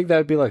that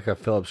would be like a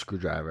Phillips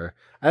screwdriver.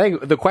 I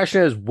think the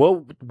question is,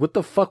 what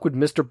the fuck would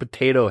Mr.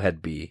 Potato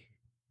Head be?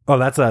 Oh,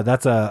 that's a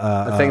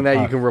thing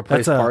that you can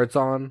replace parts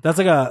on. That's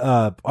like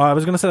I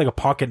was gonna say like a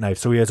pocket knife.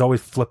 So he is always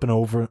flipping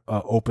over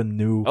open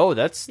new. Oh,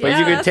 that's. But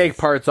you can take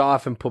parts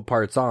off and put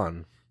parts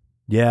on.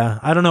 Yeah,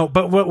 I don't know.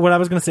 But what I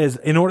was gonna say is,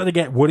 in order to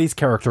get Woody's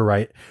character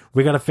right,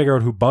 we got to figure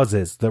out who Buzz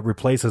is that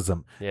replaces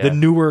him. Yeah. The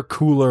newer,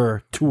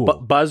 cooler tool.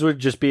 Buzz would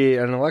just be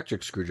an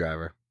electric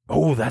screwdriver.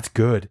 Oh, that's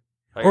good.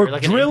 Or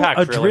like an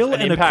impact drill,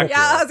 and a impact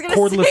Yeah, I was gonna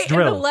cordless say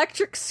drill. an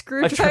electric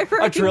screwdriver.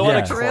 A drill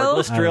and a drill.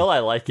 cordless drill. I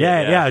like it.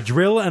 Yeah, a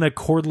drill and a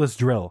cordless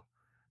drill.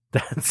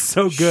 That's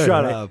so good.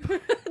 Shut right? up.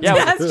 Yeah,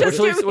 That's just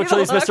which giving you leaves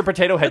a look. Mr.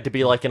 Potato Head to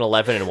be like an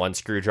 11-in-1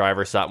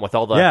 screwdriver or something with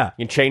all the. Yeah.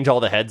 You can change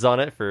all the heads on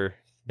it for.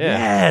 Yeah.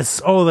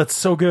 Yes. Oh, that's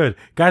so good,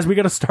 guys. We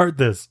got to start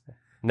this.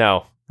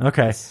 No,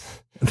 Okay.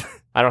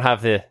 I don't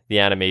have the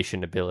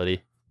animation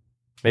ability.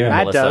 Maybe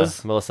Matt Melissa.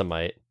 does. Melissa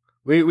might.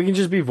 We can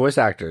just be voice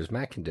actors.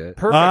 Matt can do it.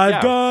 Perfect. I've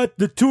yeah. got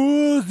the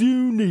tools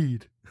you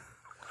need.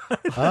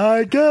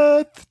 I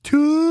got the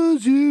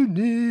tools you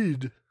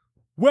need.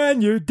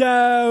 When you're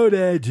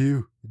doubted,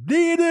 you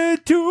need a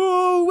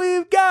tool.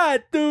 We've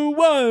got the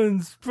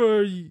ones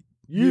for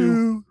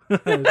you.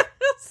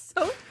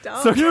 So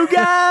dumb. So You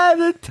got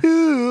a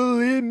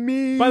tool in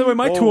me. by the way,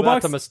 my Oh,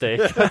 toolbox. That's a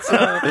mistake.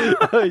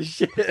 Oh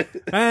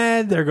shit.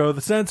 And there go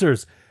the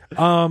sensors.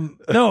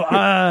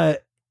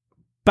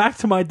 Back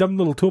to my dumb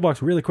little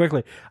toolbox really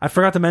quickly. I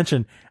forgot to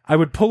mention, I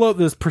would pull out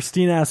this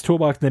pristine ass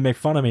toolbox and they make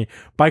fun of me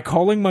by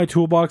calling my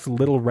toolbox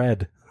Little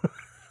Red.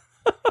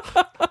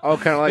 Oh,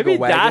 kind of like Maybe a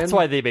wagon. that's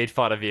why they made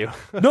fun of you.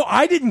 No,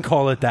 I didn't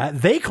call it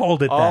that. They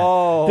called it that.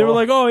 Oh. They were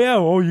like, "Oh yeah,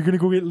 you're gonna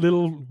go get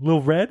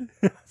little red."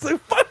 It's like,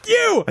 "Fuck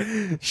you!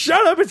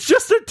 Shut up! It's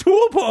just a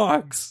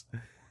toolbox."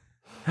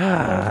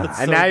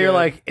 And now you're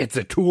like, it's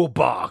a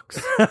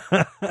toolbox.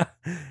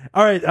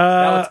 All right,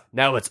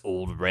 Now it's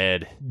Old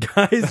Red.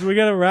 guys, we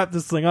gotta wrap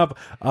this thing up.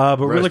 But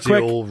really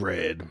quick, old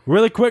red.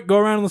 go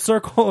around in the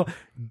circle.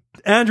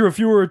 Andrew, if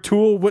you were a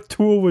tool, what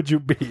tool would you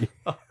be?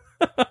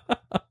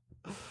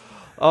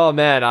 Oh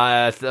man,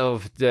 I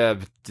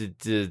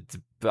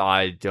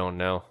don't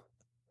know.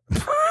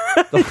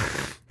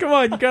 Come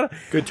on, you gotta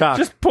Good talk.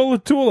 just pull a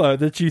tool out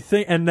that you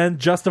think, and then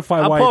justify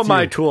I'll why pull it's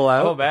my you. tool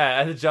out. Oh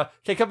man,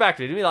 okay, come back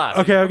to me. Do me last.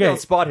 Okay, Put me okay. on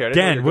the spot here. I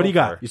didn't know Dan, what do you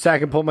got? going You say I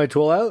can pull my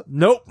tool out?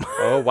 Nope. for.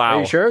 Oh wow. Are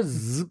you sure?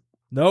 Zzz.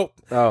 Nope.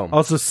 Oh,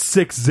 Also,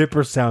 6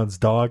 zipper sounds,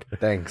 dog.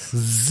 thanks.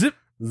 Zip.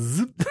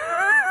 Zip.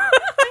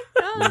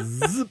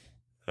 Zip.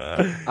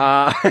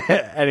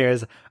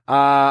 Anyways,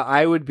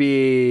 I would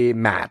be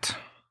Matt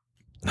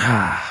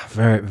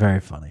Very, very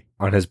funny.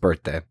 on his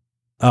birthday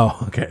Oh,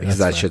 okay. because that's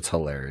that fine. shit's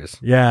hilarious.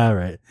 Yeah,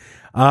 right.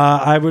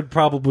 I would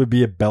probably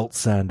be a belt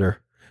sander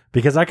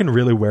because I can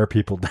really wear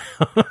people down.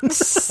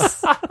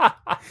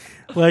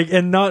 Like,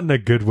 and not in a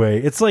good way.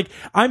 It's like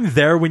I'm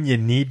there when you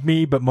need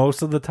me, but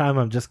most of the time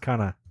I'm just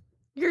kind of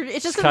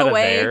It's just in Kinda the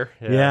way. there.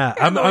 yeah. You're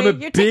in I'm the a way.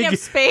 You're taking up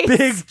space.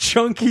 big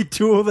chunky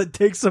tool that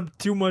takes up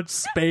too much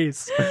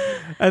space,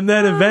 and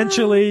then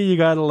eventually you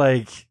gotta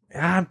like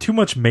too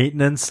much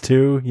maintenance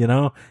too. You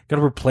know,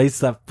 gotta replace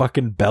that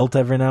fucking belt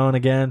every now and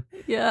again.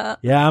 Yeah.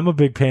 Yeah, I'm a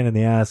big pain in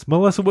the ass.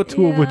 Melissa, what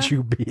tool Yeah. would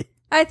you be?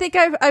 I think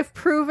I've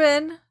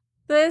proven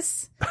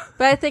this,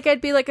 but I think I'd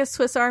be like a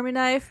Swiss Army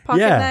knife, pocket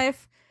Yeah.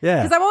 knife.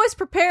 Yeah, Because I'm always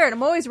prepared.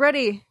 I'm always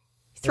ready.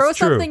 Throw That's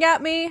true. something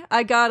at me,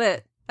 I got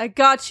it. I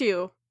got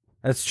you.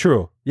 that's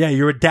true. Yeah,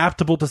 you're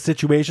adaptable to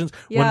situations.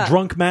 When Yeah.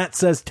 drunk Matt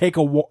says take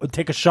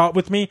a shot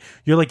with me,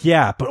 you're like,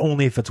 yeah, but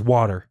only if it's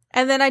water.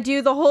 And then I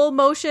do the whole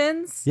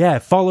motions. Yeah,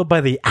 followed by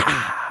the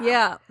ah.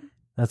 Yeah.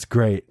 That's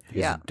great.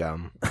 He's Yeah.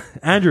 dumb.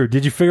 Andrew,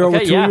 did you figure out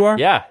what Okay, tool yeah, you are?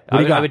 yeah. What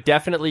do you got?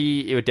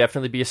 It would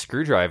definitely be a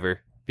screwdriver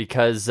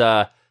because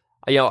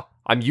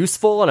I'm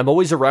useful and I'm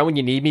always around when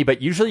you need me,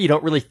 but usually you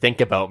don't really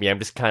think about me. I'm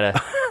just kind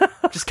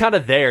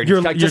of there,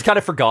 You're just kind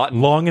of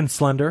forgotten. Long and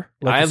slender.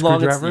 Like I a am long.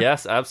 screwdriver?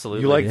 Yes,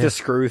 absolutely. You like Yeah. to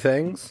screw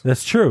things?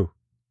 That's true.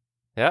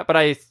 Yeah, but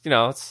I'm okay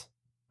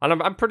not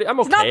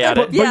at that-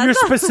 it. But Yeah, you're no.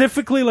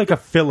 specifically like a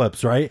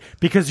Phillips, right?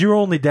 Because you're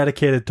only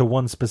dedicated to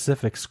one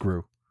specific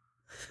screw.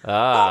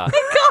 Ah.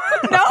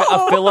 No.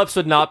 A Phillips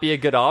would not be a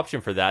good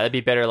option for that. It'd be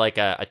better like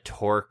a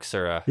Torx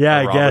or a Yeah, a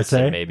I guess,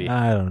 Robertson, eh? maybe.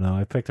 I don't know.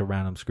 I picked a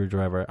random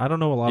screwdriver. I don't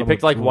know a lot You of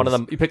picked like one of tools.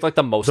 them. You picked like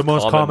the most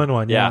common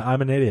one. Yeah,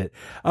 I'm an idiot.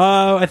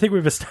 I think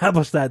we've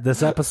established that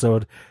this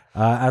episode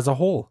as a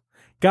whole.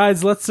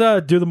 Guys, let's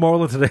do the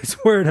moral of today's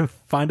word and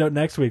find out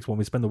next week's when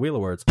we spin the wheel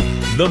of words.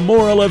 The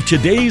moral of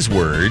today's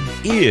word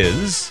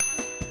is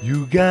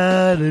You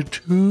got a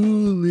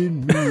tool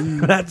in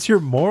me. That's your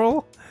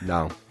moral?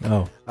 No.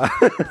 Oh.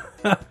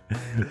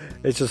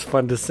 It's just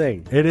fun to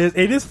sing. It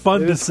is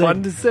fun It to is sing.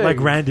 fun to sing. Like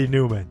Randy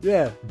Newman.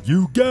 Yeah.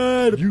 You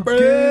got a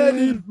friend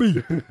in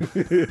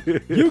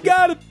me. You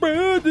got a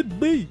friend in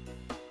me.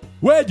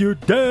 When you're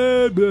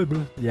dead. Blah,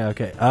 blah. Yeah,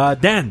 okay.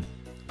 Dan,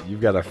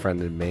 You've got a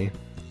friend in me.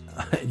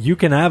 you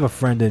can have a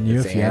friend in you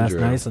It's if you Andrew.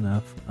 ask nice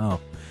enough. Oh.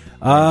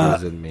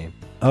 Andrew's in me.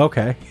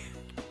 Okay.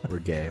 We're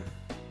gay.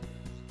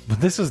 But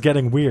this is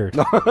getting weird.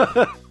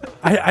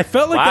 I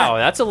felt like Wow,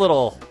 that's a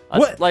little.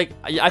 What? Like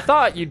I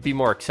thought you'd be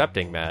more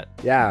accepting, Matt.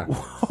 Yeah.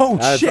 oh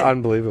That's shit.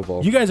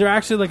 unbelievable. You guys are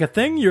actually like a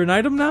thing? You're an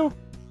item now?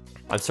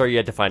 I'm sorry you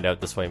had to find out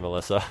this way,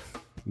 Melissa.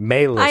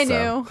 Melissa. I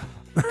knew.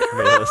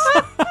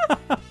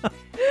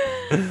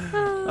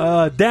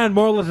 Melissa. Dan,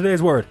 moral of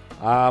today's word.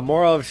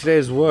 Moral of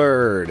today's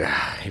word.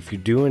 If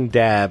you're doing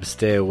dabs,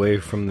 stay away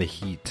from the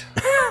heat.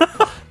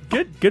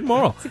 Good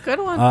moral. It's a good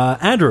one.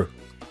 Andrew.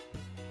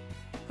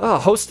 Oh,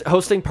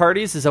 hosting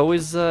parties is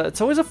always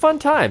it's always a fun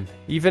time,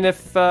 even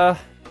if the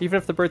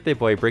birthday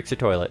boy breaks your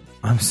toilet.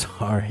 I'm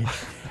sorry.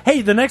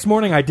 Hey, the next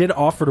morning I did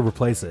offer to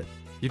replace it.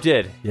 You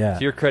did. Yeah.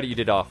 To your credit, you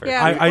did offer.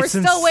 yeah, I we're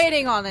still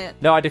waiting on it.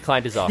 No, I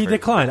declined his offer. He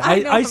declined. I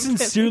know, I I'm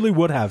sincerely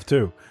would have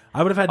too.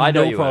 I would have had I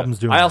know no you problems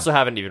would. doing I that. also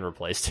haven't even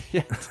replaced it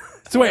yet.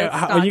 So wait, It's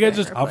are not you guys getting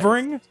just replaced.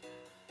 hovering?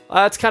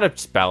 It's kind of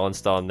just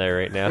balanced on there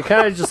right now. They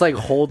kind of just like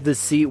hold the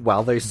seat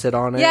while they sit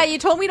on it. Yeah, you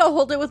told me to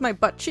hold it with my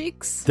butt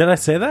cheeks. Did I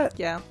say that?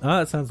 Yeah. Oh,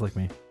 that sounds like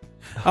me.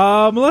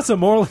 Melissa,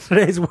 moral of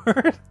today's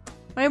word.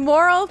 My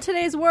moral of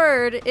today's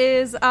word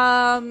is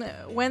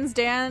when's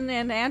Dan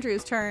and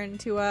Andrew's turn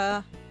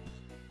to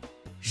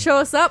show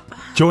us up?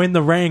 Join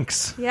the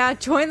ranks. Yeah,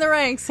 join the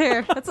ranks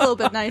here. That's a little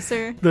bit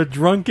nicer. The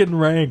drunken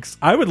ranks.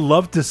 I would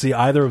love to see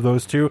either of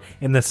those two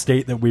in the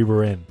state that we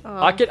were in.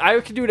 I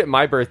could do it at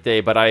my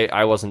birthday, but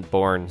I wasn't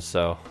born,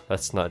 so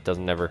that's not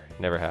never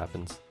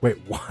happens. Wait,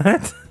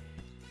 what?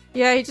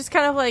 Yeah, he just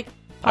kind of like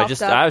popped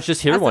up I was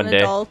just here as one an day.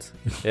 adult.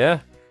 Yeah.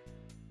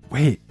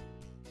 Wait,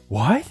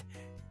 what?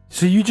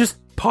 So you just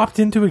popped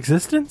into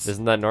existence?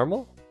 Isn't that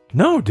normal?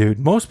 No, dude.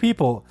 Most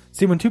people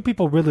see when two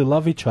people really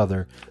love each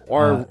other,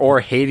 or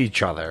hate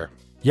each other.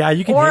 yeah,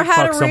 you can Or hate had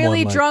fuck a someone,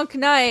 really like- drunk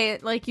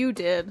night like you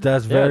did.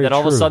 That's Yeah. very Then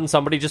all true. of a sudden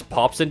somebody just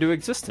pops into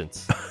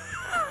existence.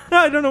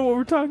 I don't know what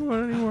we're talking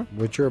about anymore.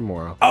 What's your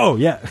moral? Oh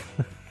yeah.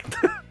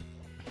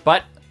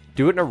 But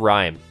do it in a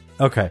rhyme.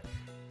 Okay.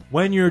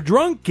 When you're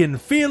drunk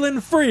and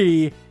feeling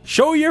free,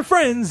 show your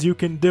friends you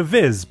can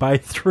diviz by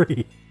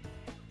 3.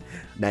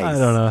 Nice. I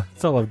don't know.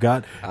 That's all I've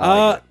got.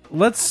 I like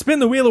Let's spin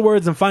the wheel of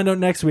words and find out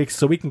next week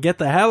so we can get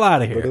the hell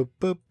out of here.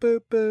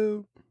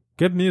 Boo-boo-boo-boo.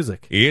 Good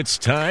music. it's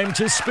time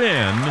to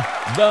spin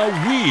the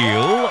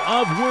Wheel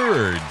of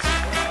Words.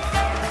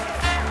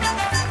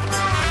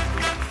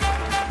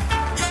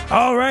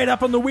 All right,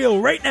 up on the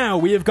wheel right now,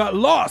 we have got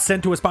Law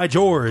sent to us by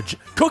George.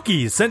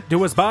 Cookies sent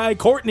to us by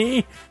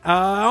Courtney.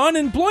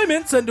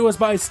 Unemployment sent to us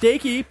by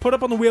Stakey. Put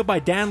up on the wheel by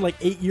Dan like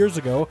 8 years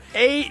ago.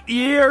 8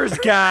 years,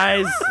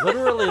 guys.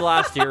 Literally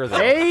last year,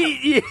 though.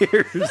 8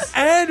 years.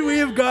 And we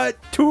have got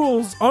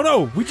Tools. Oh,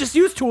 no, we just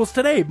used Tools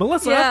today.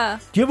 Melissa, Yeah.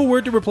 do you have a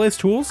word to replace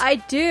Tools? I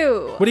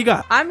do. What do you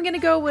got? I'm going to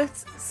go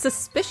with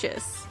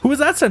suspicious. Who was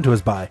that sent to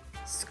us by?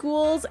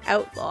 School's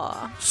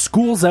outlaw.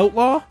 School's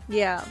Outlaw?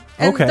 Yeah.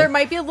 And Okay. there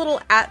might be a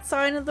little @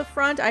 sign at the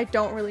front. I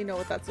don't really know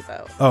what that's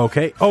about. Oh,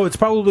 okay. Oh, it's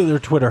probably their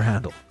Twitter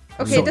handle.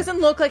 Okay, it doesn't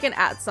look like an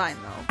 @ sign,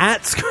 though.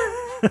 At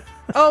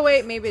Oh,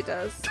 wait, maybe it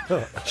does.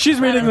 She's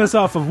reading this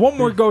off of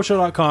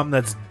onemordegoshow.com.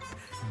 That's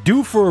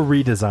due for a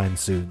redesign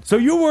soon. So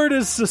your word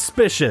is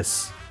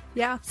suspicious.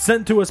 Yeah.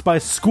 Sent to us by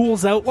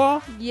School's Outlaw.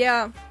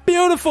 Yeah.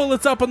 Beautiful.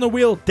 It's up on the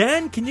wheel.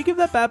 Dan, can you give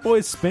that bad boy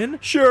a spin?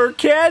 Sure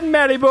can,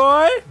 Matty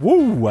boy.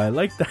 Woo, I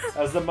like that.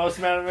 That was the most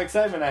amount of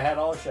excitement I had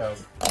all show.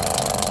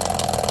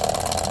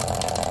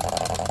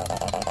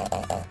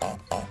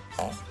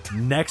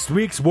 Next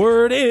week's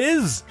word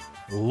is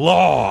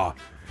law.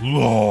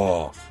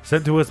 Law.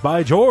 Sent to us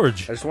by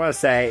George. I just want to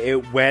say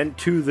it went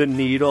to the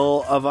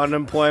needle of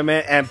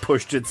unemployment and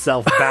pushed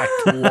itself back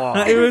to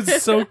law. It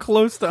was so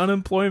close to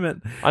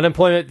unemployment.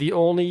 Unemployment, the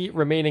only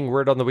remaining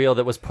word on the wheel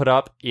that was put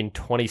up in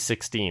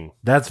 2016.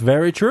 That's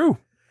very true.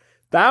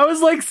 That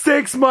was like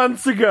 6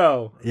 months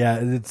ago. Yeah,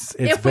 it's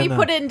If we been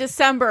put it in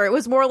December, it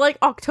was more like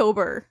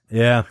October.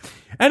 Yeah.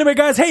 Anyway,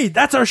 guys, hey,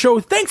 that's our show.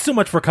 Thanks so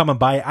much for coming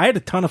by. I had a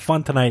ton of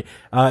fun tonight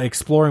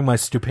exploring my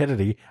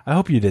stupidity. I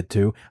hope you did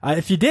too.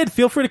 If you did,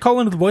 feel free to call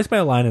into the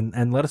voicemail line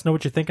and let us know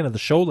what you're thinking of the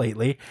show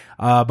lately,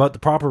 about the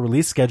proper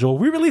release schedule.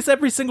 We release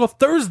every single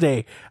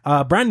Thursday,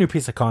 brand new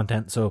piece of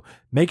content. So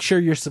make sure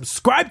you're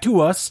subscribed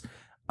to us.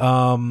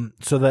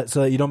 So that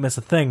you don't miss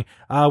a thing.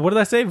 What did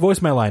I say?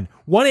 Voicemail line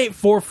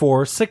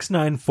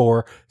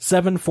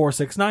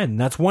 1-844-694-7469.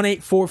 That's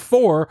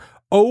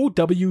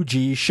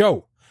 1-844-OWG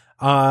show.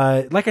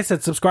 Like I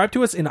said, subscribe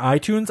to us in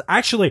iTunes.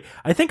 Actually,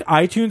 I think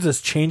iTunes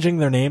is changing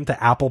their name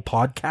to Apple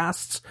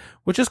Podcasts,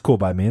 which is cool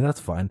by me. That's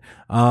fine.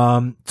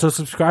 So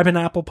subscribe in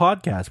Apple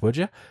Podcasts, would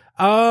you?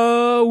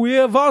 We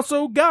have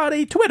also got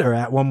a Twitter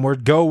at One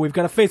Word Go. We've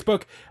got a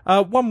Facebook,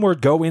 One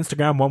Word Go,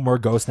 Instagram, One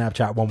Word Go,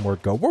 Snapchat, One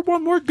Word Go. We're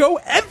One Word Go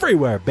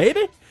everywhere,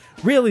 baby.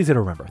 Real easy to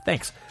remember.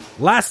 Thanks.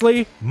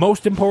 Lastly,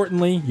 most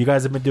importantly, you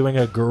guys have been doing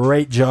a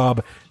great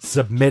job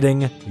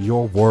submitting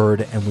your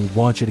word, and we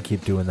want you to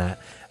keep doing that.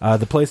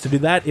 The place to do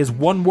that is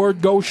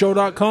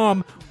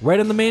onewordgoshow.com. Right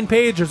on the main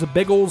page, there's a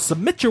big old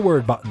submit your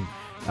word button.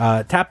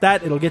 Tap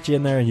that, it'll get you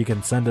in there, and you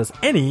can send us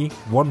any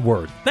one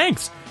word.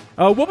 Thanks.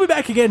 We'll be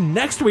back again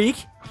next week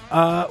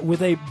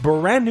with a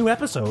brand new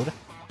episode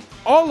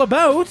all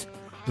about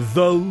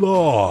the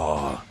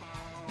law.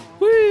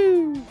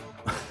 Woo!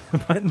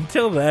 But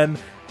until then,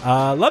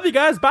 love you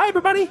guys. Bye,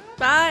 everybody.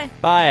 Bye.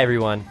 Bye,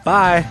 everyone.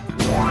 Bye.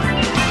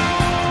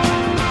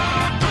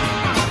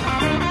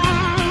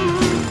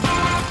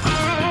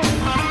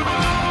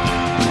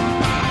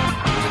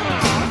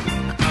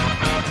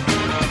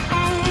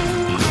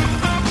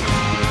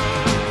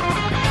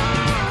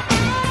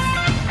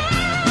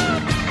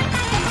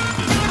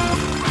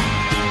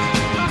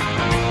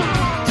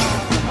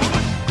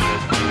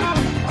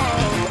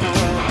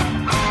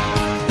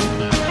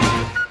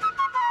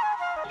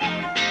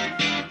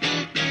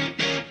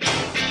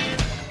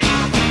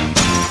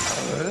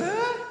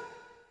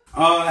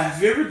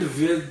 Have you ever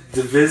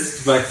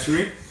divised by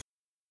 3?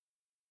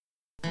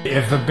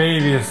 If the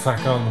baby is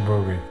stuck on the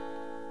booby.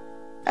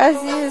 I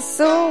see it's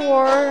so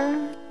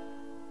warm.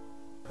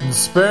 And the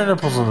spare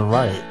nipple's on the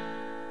right.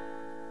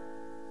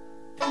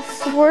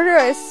 So where do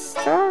I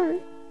start?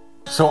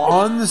 So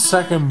on the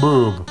second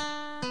boob,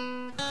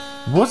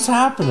 what's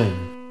happening?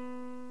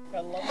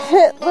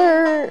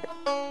 Hitler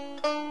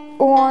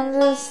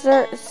wanted to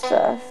start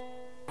stuff.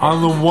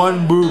 On the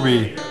one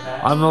booby,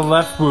 on the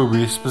left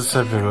booby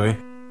specifically.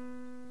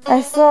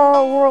 I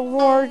saw World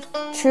War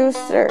II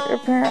start,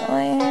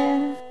 apparently.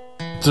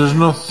 There's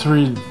no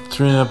three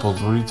nipples.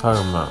 What are you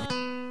talking about?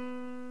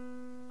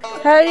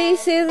 How do you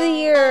say the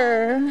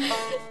year?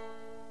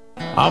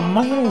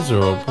 My eyes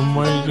are open.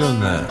 Why are you doing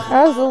that?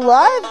 I was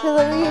alive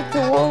because I read to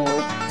World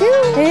War II.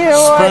 You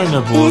know Spare what?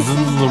 nipple is in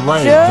the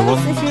right. The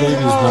one the baby's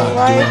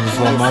not doing this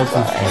little mouth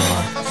is going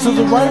on. So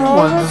the right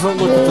one doesn't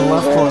look at the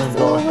left one and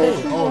go,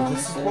 hey.